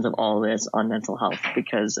implications of all of this on mental health,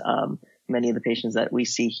 because many of the patients that we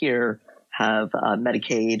see here have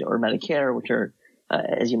Medicaid or Medicare, which are,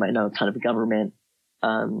 as you might know, kind of government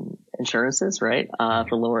insurances, right,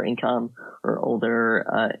 for lower income or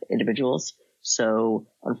older individuals. So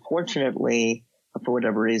unfortunately, for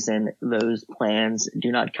whatever reason, those plans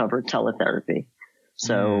do not cover teletherapy.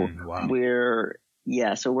 So wow. we're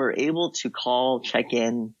able to call, check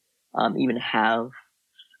in, even have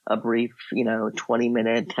a brief,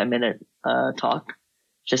 20-minute, 10-minute talk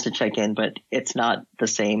just to check in, but it's not the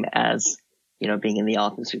same as, being in the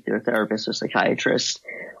office with your therapist or psychiatrist.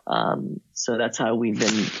 So that's how we've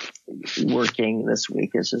been working this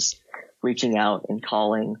week, is just reaching out and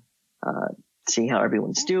calling, seeing how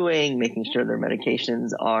everyone's doing, making sure their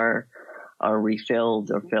medications are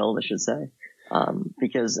refilled or filled, I should say.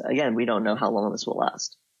 Because again, we don't know how long this will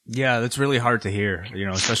last. Yeah, that's really hard to hear,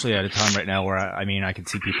 especially at a time right now where, I can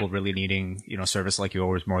see people really needing, service like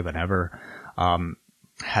yours more than ever. I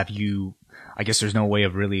guess there's no way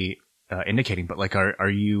of really indicating, but like, are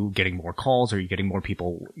you getting more calls? Are you getting more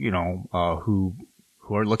people, who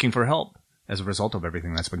are looking for help as a result of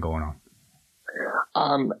everything that's been going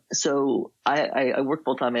on? So I work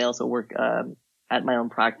full time. I also work, at my own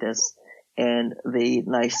practice. And the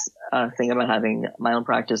nice thing about having my own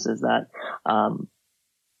practice is that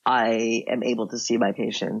I am able to see my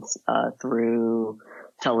patients through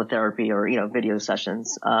teletherapy or video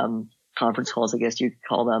sessions, conference calls, I guess you could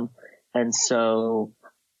call them. And so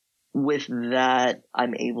with that,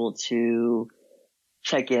 I'm able to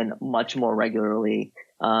check in much more regularly,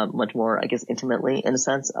 much more, I guess, intimately in a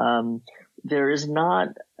sense. There is not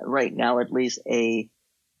right now, at least, a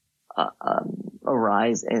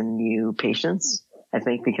rise in new patients. I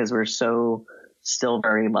think because we're so still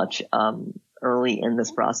very much early in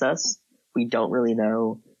this process, we don't really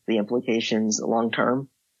know the implications long term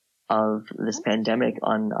of this pandemic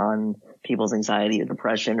on people's anxiety or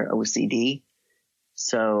depression or OCD.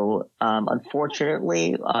 So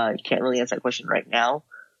unfortunately, I can't really answer that question right now.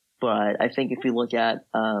 But I think if you look at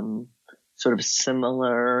sort of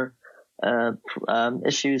similar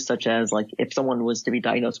issues, such as like if someone was to be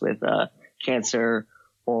diagnosed with cancer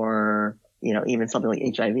or even something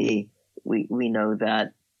like HIV, we know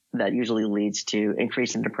that usually leads to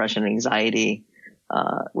increase in depression and anxiety,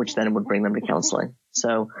 which then would bring them to counseling.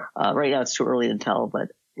 So right now it's too early to tell, but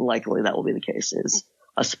likely that will be the case, is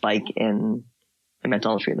a spike in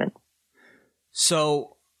mental health treatment.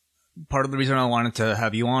 So part of the reason I wanted to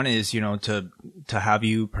have you on is, to have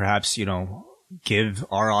you perhaps, give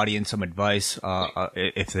our audience some advice,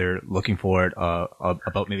 if they're looking for it,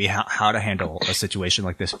 about maybe how to handle a situation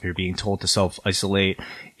like this. If you're being told to self-isolate,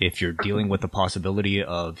 if you're dealing with the possibility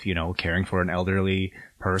of, caring for an elderly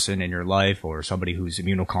person in your life or somebody who's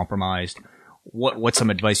immunocompromised, what's some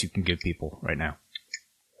advice you can give people right now?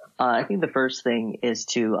 I think the first thing is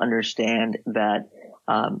to understand that,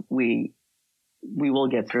 we will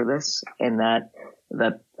get through this, and that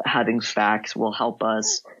having facts will help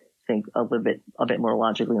us think a bit more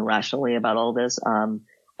logically and rationally about all this.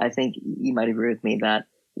 I think you might agree with me that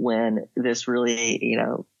when this really,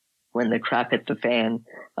 when the crap hit the fan,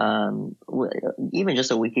 even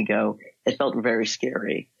just a week ago, it felt very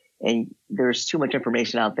scary. And there's too much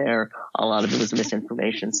information out there. A lot of it was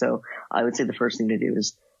misinformation. So I would say the first thing to do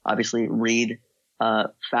is obviously read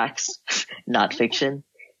facts, not fiction,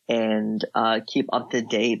 and keep up to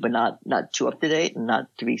date, but not too up to date, and not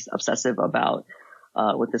to be obsessive about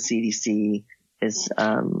what the CDC is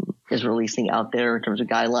releasing out there in terms of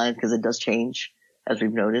guidelines, because it does change, as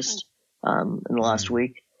we've noticed in the last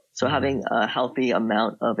week. So having a healthy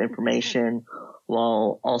amount of information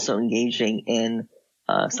while also engaging in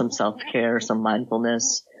some self-care, some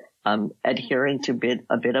mindfulness, adhering to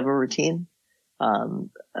a bit of a routine,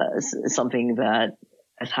 something that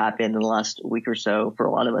has happened in the last week or so for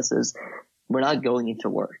a lot of us is we're not going into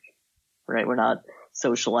work, right? We're not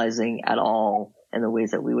socializing at all in the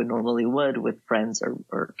ways that we would with friends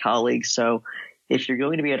or colleagues. So if you're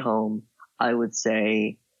going to be at home, I would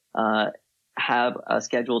say, have a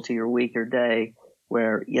schedule to your week or day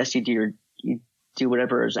where, yes, you do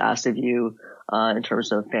whatever is asked of you, in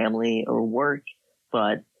terms of family or work,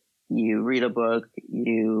 but you read a book,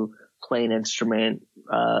 you play an instrument,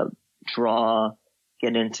 draw,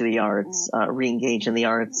 get into the arts, re-engage in the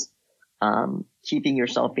arts, keeping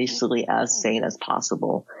yourself basically as sane as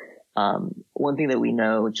possible. One thing that we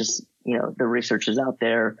know, just, the research is out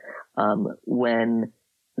there, when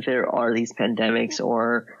there are these pandemics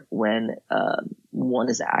or when, one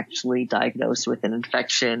is actually diagnosed with an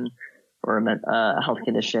infection or a health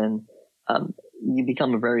condition, you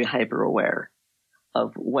become very hyper aware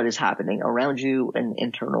of what is happening around you and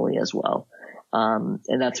internally as well.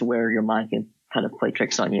 And that's where your mind can kind of play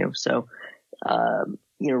tricks on you. So,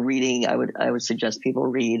 reading, I would suggest people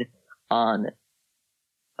read on,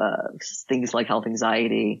 things like health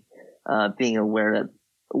anxiety, being aware that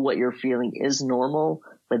what you're feeling is normal,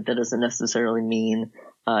 but that doesn't necessarily mean,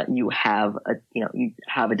 you have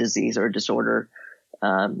a disease or a disorder.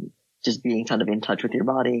 Just being kind of in touch with your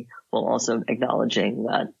body while also acknowledging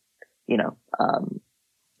that,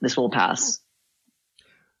 this will pass.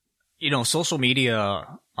 Social media,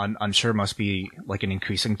 I'm sure must be like an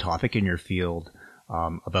increasing topic in your field,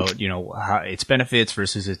 about, how its benefits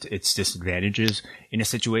versus its disadvantages. In a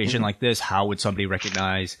situation like this, how would somebody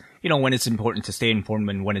recognize, when it's important to stay informed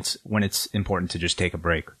and when it's important to just take a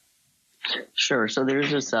break? Sure. So there's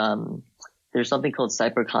there's something called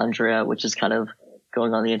hypochondria, which is kind of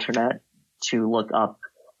going on the internet to look up,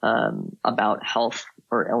 about health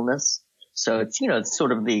or illness. So it's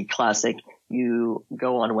sort of the classic, you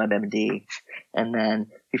go on WebMD and then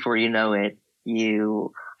before you know it,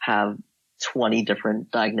 you have 20 different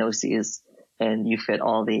diagnoses and you fit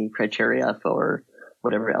all the criteria for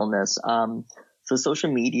whatever illness. So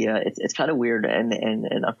social media, it's kind of weird and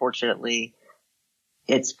unfortunately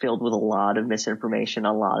it's filled with a lot of misinformation,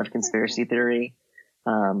 a lot of conspiracy theory.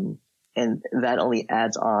 And that only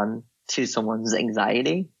adds on to someone's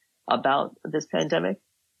anxiety about this pandemic.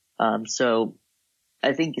 So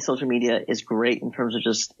I think social media is great in terms of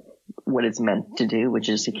just what it's meant to do, which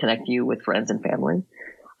is to connect you with friends and family.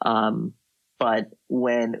 But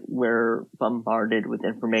when we're bombarded with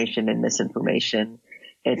information and misinformation,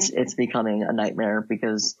 it's becoming a nightmare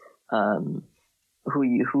because,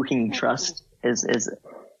 who can you trust is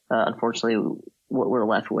unfortunately what we're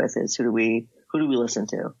left with is who do we listen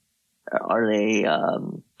to? Are they,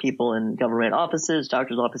 people in government offices,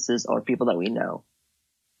 doctors' offices, or people that we know?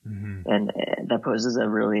 Mm-hmm. And that poses a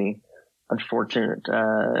really unfortunate,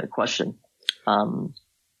 question.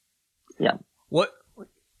 Yeah.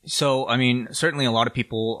 So, I mean, certainly a lot of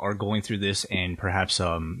people are going through this and perhaps,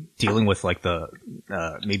 dealing with like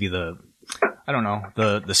maybe the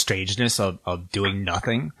strangeness of doing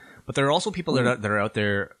nothing. But there are also people that are out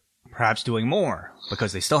there perhaps doing more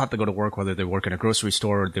because they still have to go to work, whether they work in a grocery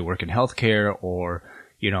store or they work in healthcare or,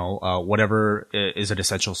 whatever is an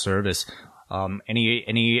essential service.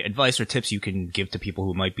 Any advice or tips you can give to people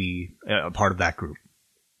who might be a part of that group?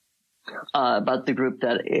 About the group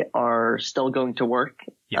that are still going to work.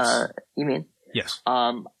 Yes. You mean? Yes.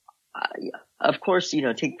 Of course,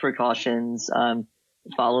 take precautions,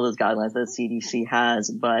 follow those guidelines that the CDC has,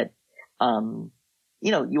 but,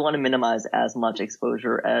 you want to minimize as much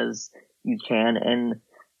exposure as you can. And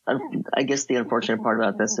I guess the unfortunate part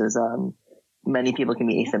about this is, many people can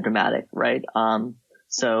be asymptomatic, right?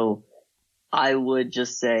 So I would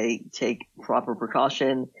just say take proper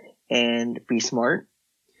precaution and be smart,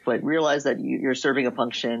 but realize that you're serving a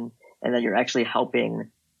function and that you're actually helping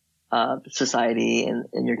society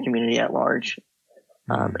and your community at large.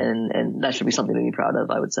 And that should be something to be proud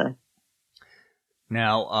of, I would say.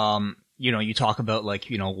 Now, you talk about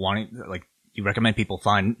wanting, you recommend people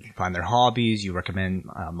find their hobbies. You recommend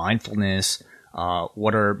mindfulness.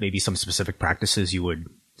 What are maybe some specific practices you would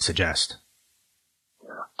suggest?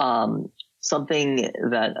 Something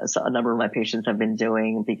that a number of my patients have been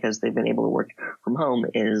doing because they've been able to work from home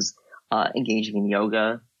is engaging in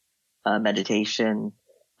yoga, meditation.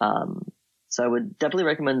 So I would definitely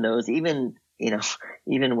recommend those. Even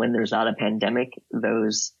when there's not a pandemic,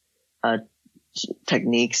 those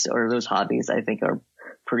techniques or those hobbies I think are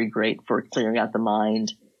pretty great for clearing out the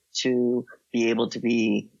mind, to be able to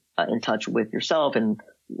be in touch with yourself and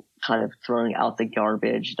kind of throwing out the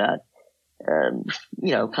garbage that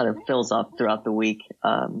kind of fills up throughout the week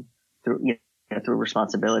through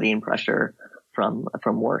responsibility and pressure from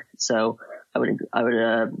work. So I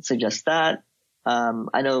would suggest that.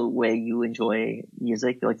 I know, Wei, you enjoy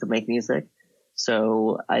music. You like to make music.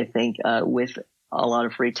 So I think with a lot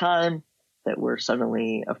of free time that we're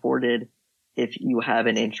suddenly afforded, if you have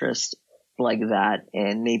an interest like that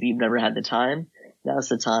and maybe you've never had the time, now's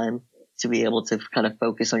the time to be able to kind of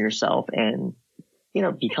focus on yourself and,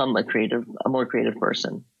 become a more creative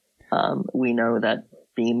person. We know that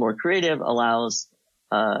being more creative allows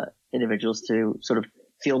individuals to sort of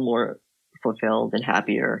feel more fulfilled and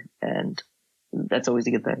happier, and that's always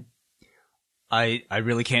a good thing. I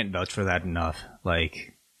really can't vouch for that enough.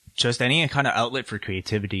 Just any kind of outlet for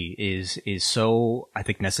creativity is so, I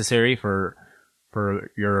think, necessary for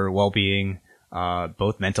your well-being,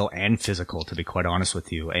 both mental and physical, to be quite honest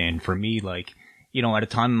with you. And for me, at a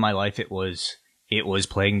time in my life, it was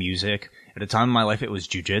playing music. At a time in my life, it was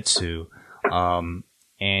jujitsu.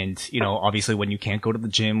 And, obviously when you can't go to the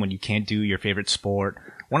gym, when you can't do your favorite sport,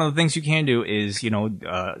 one of the things you can do is,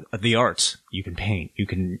 the arts. You can paint, you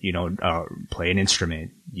can, play an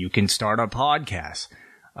instrument, you can start a podcast,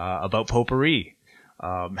 about potpourri.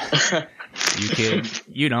 You can,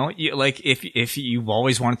 if you've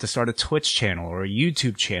always wanted to start a Twitch channel or a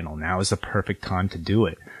YouTube channel, now is the perfect time to do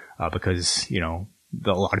it. Because, a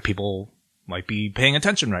lot of people might be paying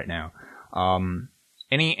attention right now.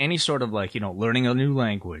 Any sort of learning a new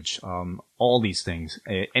language, all these things,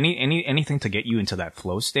 anything to get you into that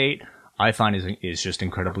flow state, I find is just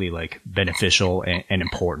incredibly beneficial and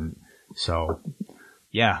important. So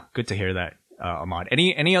yeah, good to hear that, Ahmad.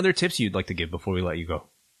 Any other tips you'd like to give before we let you go?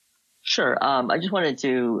 Sure. I just wanted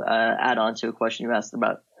to add on to a question you asked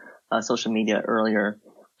about social media earlier.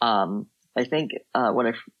 I think what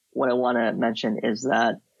I want to mention is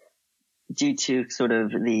that due to sort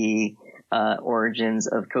of the origins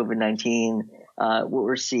of COVID-19, what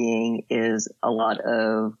we're seeing is a lot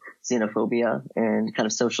of xenophobia and kind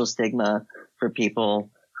of social stigma for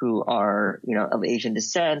people who are, of Asian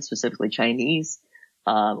descent, specifically Chinese.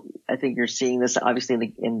 I think you're seeing this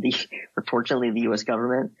obviously unfortunately, the U.S.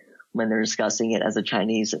 government, when they're discussing it as a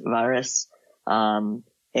Chinese virus. And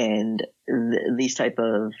this type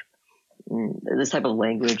of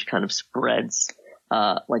language kind of spreads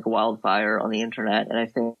like wildfire on the internet. And I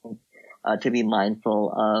think to be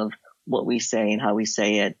mindful of what we say and how we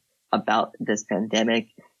say it about this pandemic,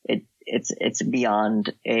 it's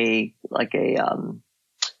beyond a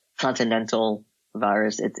continental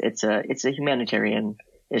virus. It's a humanitarian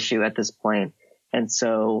issue at this point. And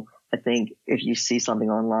so I think if you see something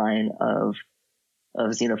online of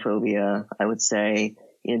xenophobia, I would say,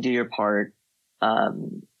 do your part,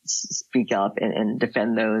 speak up and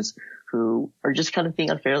defend those who are just kind of being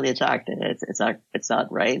unfairly attacked. And it's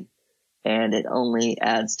not right. And it only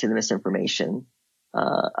adds to the misinformation,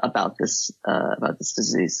 about this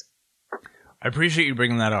disease. I appreciate you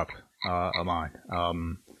bringing that up, Ahmad.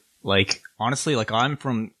 Honestly, I'm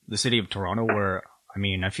from the city of Toronto where,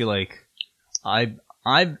 I feel like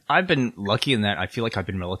I've been lucky in that I feel like I've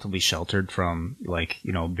been relatively sheltered from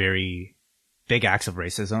very big acts of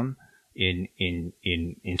racism in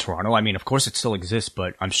Toronto. Of course it still exists,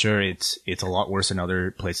 but I'm sure it's a lot worse in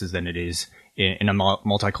other places than it is in a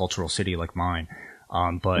multicultural city like mine.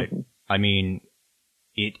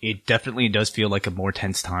 it definitely does feel like a more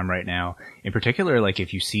tense time right now. In particular, like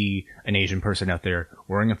if you see an Asian person out there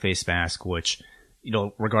wearing a face mask, which, you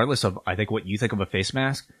know, regardless of, I think, what you think of a face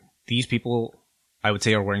mask, these people, I would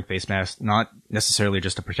say, are wearing face masks, not necessarily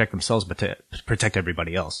just to protect themselves, but to protect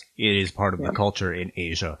everybody else. It is part of the culture in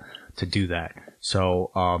Asia to do that.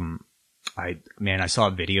 So, I saw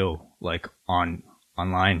a video like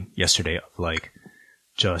online yesterday of like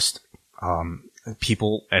just,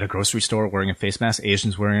 people at a grocery store wearing a face mask,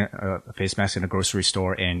 Asians wearing a face mask in a grocery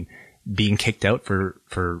store and being kicked out for,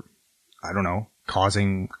 I don't know,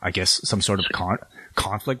 causing, I guess, some sort of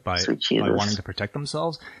conflict by wanting to protect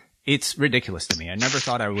themselves. It's ridiculous to me. I never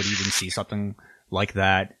thought I would even see something like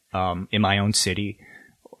that, in my own city.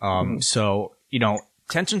 So, you know,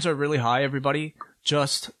 tensions are really high, everybody.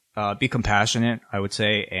 Just, be compassionate, I would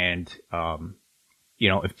say. And, you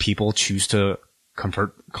know, if people choose to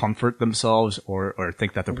comfort themselves or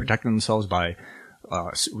think that they're protecting themselves by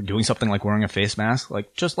doing something like wearing a face mask,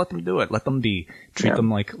 like just let them do it. Let them treat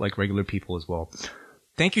them like regular people as well.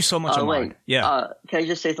 Thank you so much, Ahmad. Wait, can I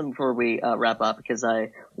just say something before we wrap up? Because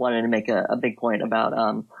I wanted to make a big point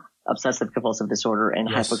about obsessive compulsive disorder and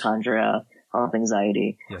hypochondria,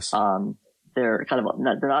 anxiety. Yes. They're kind of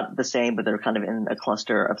they're not the same, but they're kind of in a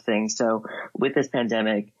cluster of things. So with this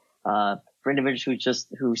pandemic, for individuals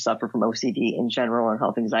who suffer from OCD in general or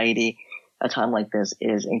health anxiety, a time like this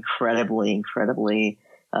is incredibly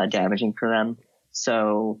damaging for them.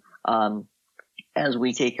 So, as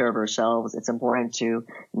we take care of ourselves, it's important to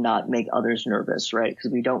not make others nervous, right?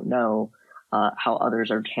 Because we don't know how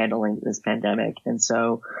others are handling this pandemic. And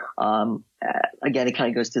so, again, it kind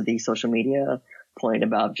of goes to the social media point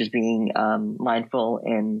about just being mindful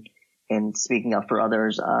and speaking up for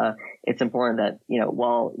others. It's important that, you know,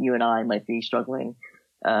 while you and I might be struggling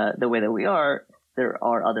the way that we are, there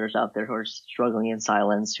are others out there who are struggling in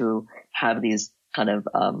silence, who have these kind of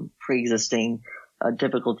pre-existing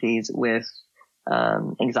difficulties with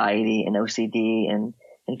anxiety and OCD and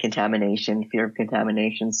contamination, fear of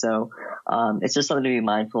contamination. So it's just something to be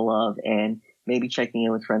mindful of, and maybe checking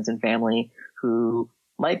in with friends and family who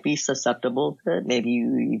might be susceptible to it.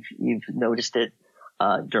 Maybe you've noticed it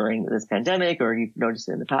during this pandemic, or you've noticed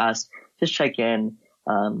it in the past. Just check in,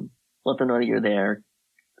 let them know that you're there,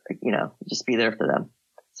 you know, just be there for them.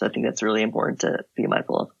 So I think that's really important to be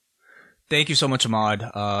mindful of. Thank you so much, Ahmad,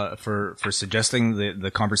 for suggesting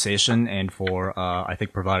the conversation and for, I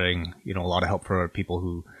think, providing, you know, a lot of help for people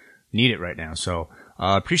who need it right now. So,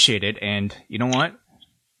 appreciate it. And you know what?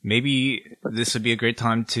 Maybe this would be a great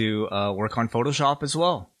time to, work on Photoshop as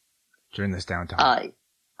well during this downtime.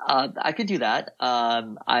 I could do that.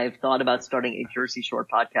 I've thought about starting a Jersey Shore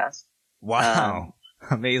podcast. Wow.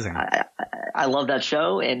 Amazing. I love that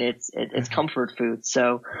show, and it's comfort food.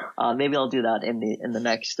 So, maybe I'll do that in the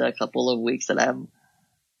next couple of weeks that I'm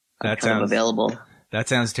available. That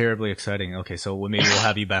sounds terribly exciting. Okay. So maybe we'll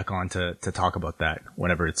have you back on to talk about that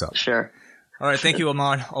whenever it's up. Sure. All right. Thank you,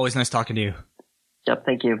 Ahmad. Always nice talking to you. Yep.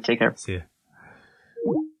 Thank you. Take care. See you.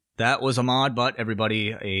 That was Ahmad Butt,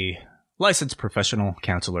 everybody, a licensed professional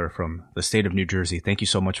counselor from the state of New Jersey. Thank you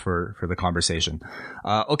so much for the conversation.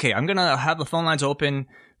 Okay, I'm going to have the phone lines open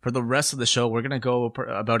for the rest of the show. We're going to go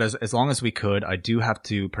about as long as we could. I do have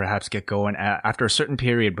to perhaps get going after a certain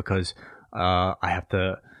period because I have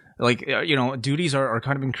to, like, you know, duties are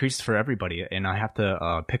kind of increased for everybody. And I have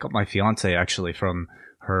to pick up my fiance actually from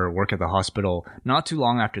her work at the hospital not too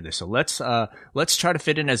long after this. So let's try to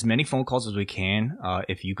fit in as many phone calls as we can.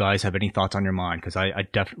 If you guys have any thoughts on your mind, cause I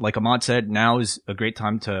definitely, like Ahmad said, now is a great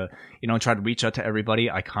time to, you know, try to reach out to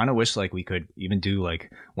everybody. I kind of wish like we could even do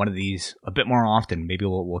like one of these a bit more often. Maybe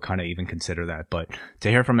we'll kind of even consider that, but to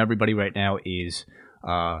hear from everybody right now is,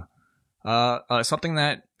 something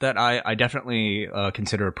that I definitely,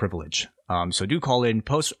 consider a privilege. So do call in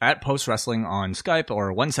Post Wrestling on Skype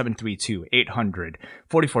or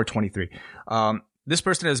 1732-800-4423. This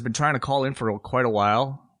person has been trying to call in for quite a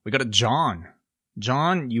while. We got a John.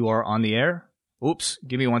 John, you are on the air. Oops.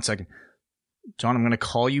 Give me 1 second. John, I'm going to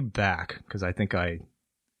call you back because I think I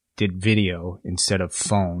did video instead of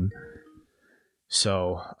phone.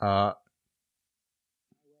 So,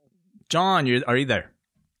 John, are you there?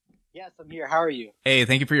 Yes, I'm here. How are you? Hey,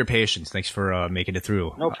 thank you for your patience. Thanks for making it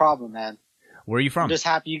through. No problem, man. Where are you from? I'm just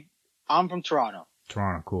happy. I'm from Toronto.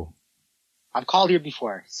 Toronto, cool. I've called here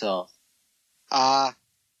before, so I'm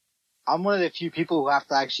one of the few people who have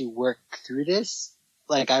to actually work through this.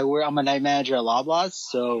 Like I'm a night manager at Loblaws,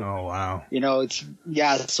 so oh wow, you know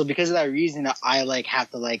so because of that reason, I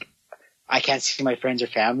have to I can't see my friends or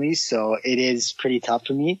family, so it is pretty tough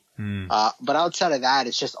for me. But outside of that,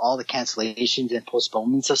 it's just all the cancellations and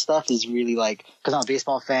postponements of stuff is really because I'm a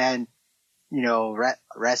baseball fan.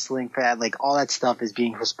 wrestling fan, like all that stuff is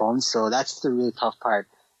being postponed. So that's the really tough part.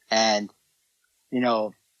 And,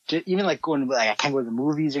 even like going, like I can't go to the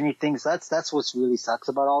movies or anything. So that's what's really sucks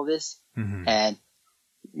about all this. Mm-hmm. And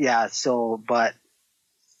yeah, but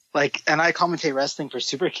like, and I commentate wrestling for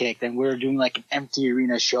Superkick, and we're doing like an empty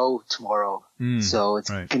arena show tomorrow. So it's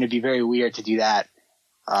going to be very weird to do that.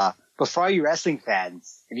 But for all you wrestling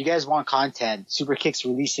fans, if you guys want content, Superkick's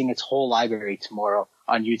releasing its whole library tomorrow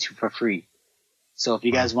on YouTube for free. So if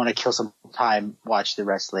you guys want to kill some time, watch the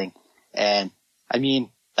wrestling. And I mean,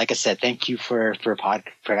 like I said, thank you for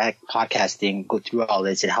podcasting, go through all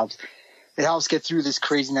this. It helps get through this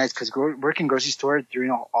crazy nights, because working grocery store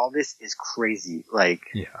during all this is crazy. Like,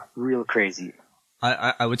 real crazy.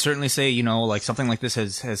 I would certainly say, like something like this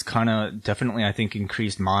has kind of definitely, I think,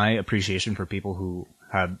 increased my appreciation for people who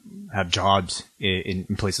have jobs in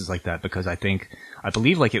places like that, because I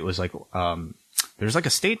believe like it was like, there's like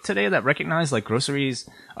a state today that recognized like groceries,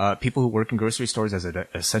 people who work in grocery stores as an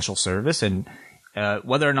essential service. And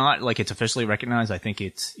whether or not like it's officially recognized, I think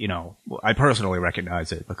it's, I personally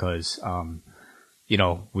recognize it, because,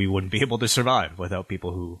 we wouldn't be able to survive without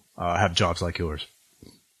people who have jobs like yours.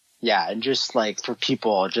 Yeah. And just like for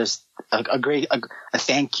people, just a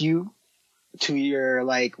thank you to your,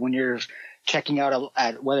 like when you're checking out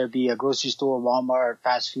at whether it be a grocery store, Walmart,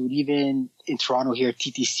 fast food, even in Toronto here,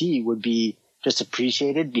 TTC would be just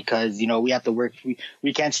appreciated, because, we have to work.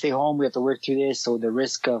 We can't stay home. We have to work through this. So the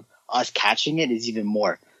risk of us catching it is even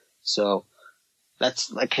more. So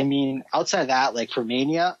that's like, I mean, outside of that, like for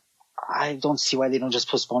Mania, I don't see why they don't just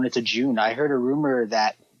postpone it to June. I heard a rumor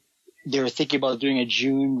that they were thinking about doing a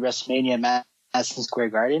June WrestleMania at Madison Square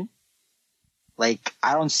Garden. Like,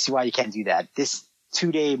 I don't see why you can't do that. This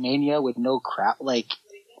 2-day Mania with no crowd, like,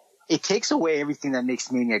 it takes away everything that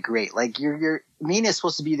makes Mania great. Like, your Mania is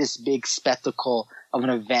supposed to be this big spectacle of an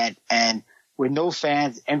event, and with no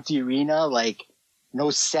fans, empty arena, like, no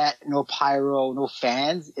set, no pyro, no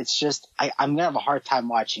fans, it's just, I'm gonna have a hard time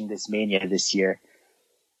watching this Mania this year.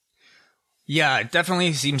 Yeah, it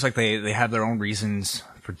definitely seems like they have their own reasons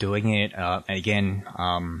for doing it. And again,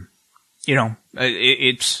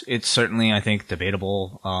 it's certainly, I think,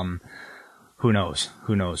 debatable. Who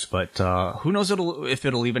knows? But, who knows if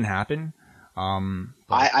it'll even happen?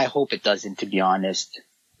 I hope it doesn't, to be honest.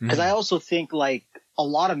 Because I also think, like, a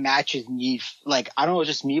lot of matches need, like, I don't know,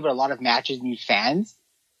 just me, but a lot of matches need fans.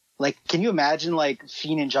 Like, can you imagine, like,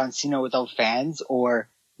 Fiend and John Cena without fans, or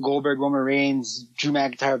Goldberg, Roman Reigns, Drew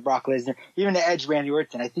McIntyre, Brock Lesnar, even the Edge, Randy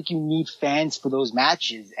Orton? I think you need fans for those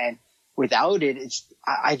matches, and without it,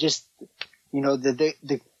 I just,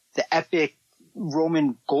 the epic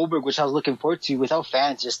Roman Goldberg, which I was looking forward to, without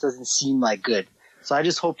fans just doesn't seem like good. So I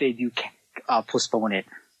just hope they do postpone it.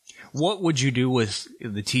 What would you do with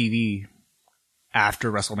the TV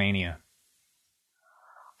after WrestleMania?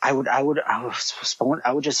 I would just postpone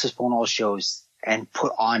all shows and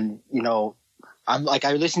put on,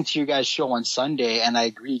 I listened to your guys' show on Sunday, and I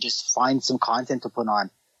agree, just find some content to put on,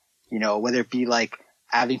 whether it be like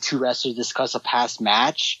having two wrestlers discuss a past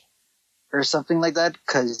match or something like that.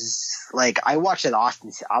 Cause like I watched at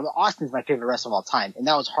Austin's my favorite wrestler of all time, and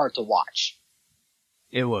that was hard to watch.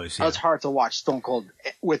 It was. Yeah. That was hard to watch Stone Cold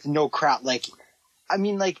with no crowd. Like, I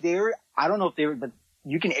mean, like I don't know if they were, but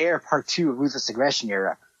you can air part 2 of Ruthless Aggression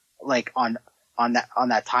Era, like on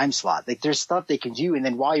that time slot. Like there's stuff they can do. And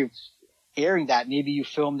then while you're airing that, maybe you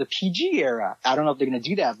film the PG era. I don't know if they're going to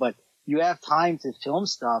do that, but you have time to film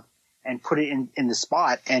stuff and put it in the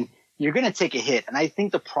spot, and you're going to take a hit. And I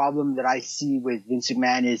think the problem that I see with Vince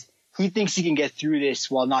McMahon is he thinks he can get through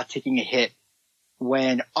this while not taking a hit,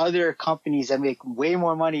 when other companies that make way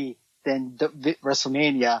more money than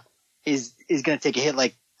WrestleMania is going to take a hit.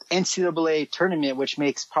 Like NCAA tournament, which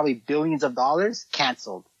makes probably billions of dollars,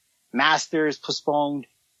 canceled. Masters postponed.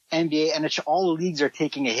 NBA, NHL, all the leagues are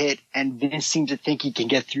taking a hit, and Vince seems to think he can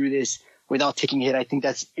get through this without taking a hit. I think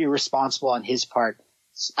that's irresponsible on his part.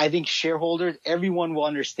 I think shareholders, everyone will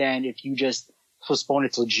understand if you just postpone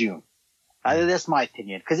it till June. That's my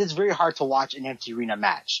opinion, because it's very hard to watch an empty arena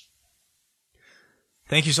match.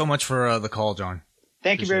 Thank you so much for the call, John.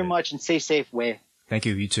 Thank you very much, and stay safe, Wei. Thank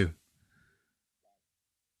you. You too.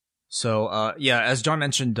 So, as John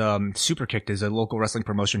mentioned, Superkicked is a local wrestling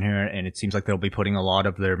promotion here, and it seems like they'll be putting a lot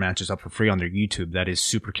of their matches up for free on their YouTube. That is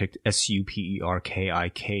Superkicked, SUPERKICKD.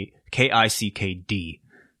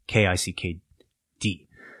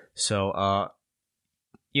 So,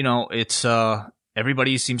 it's,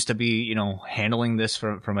 everybody seems to be, handling this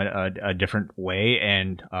from a different way,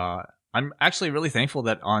 and, I'm actually really thankful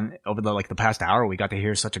that over the past hour, we got to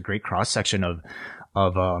hear such a great cross section of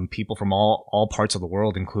of people from all parts of the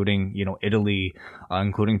world, including, you know, Italy,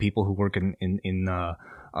 including people who work in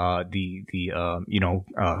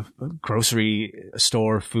grocery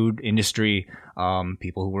store, food industry,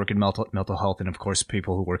 people who work in mental health, and of course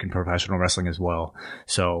people who work in professional wrestling as well.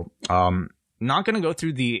 So, not going to go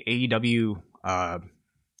through the AEW,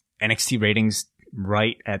 NXT ratings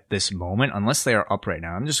right at this moment, unless they are up right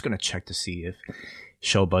now. I'm just going to check to see if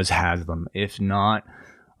Showbuzz has them. If not,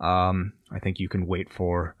 I think you can wait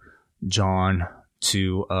for John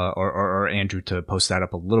to or Andrew to post that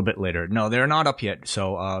up a little bit later. No, they're not up yet.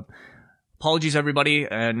 So apologies everybody.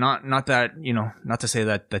 Not that, you know, not to say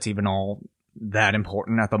that that's even all that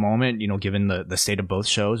important at the moment, you know, given the state of both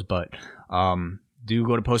shows, but do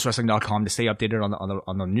go to postwrestling.com to stay updated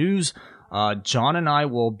on the news. John and I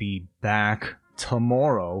will be back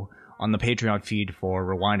tomorrow on the Patreon feed for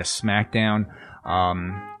Rewind to SmackDown.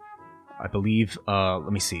 I believe,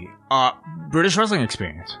 let me see, British Wrestling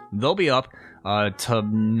Experience. They'll be up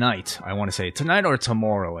tonight, I want to say, tonight or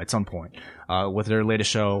tomorrow at some point, with their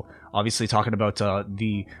latest show, obviously talking about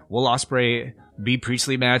the Will Ospreay Bea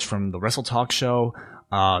Priestley match from the Wrestle Talk show.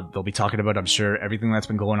 They'll be talking about, I'm sure, everything that's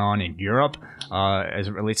been going on in Europe as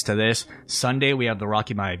it relates to this. Sunday, we have the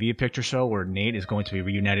Rocky Maivia Picture Show, where Nate is going to be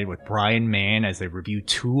reunited with Brian Mann as they review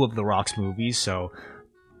 2 of The Rock's movies, so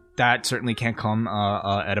that certainly can't come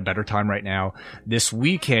at a better time right now. This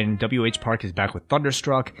weekend, WH Park is back with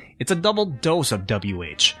Thunderstruck. It's a double dose of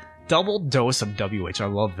WH. Double dose of WH. I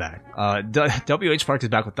love that. WH Park is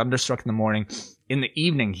back with Thunderstruck in the morning. In the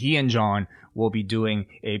evening, he and John will be doing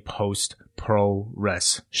a post-pro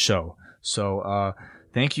res show. So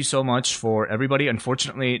thank you so much for everybody.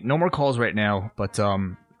 Unfortunately, no more calls right now, but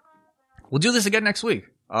we'll do this again next week.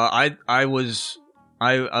 I was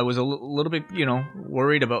a little bit, you know,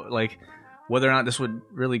 worried about like whether or not this would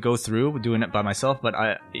really go through doing it by myself, but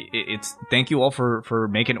it's thank you all for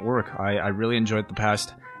making it work. I really enjoyed the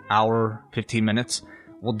past hour, 15 minutes.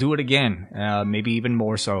 We'll do it again, maybe even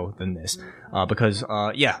more so than this, because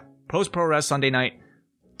Post Pro Res Sunday night,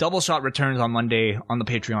 Double Shot returns on Monday on the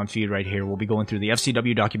Patreon feed right here. We'll be going through the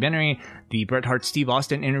FCW documentary, the Bret Hart Steve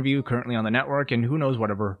Austin interview currently on the network, and who knows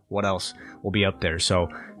what else will be up there. So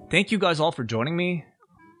thank you guys all for joining me.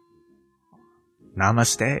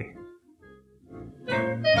 Namaste.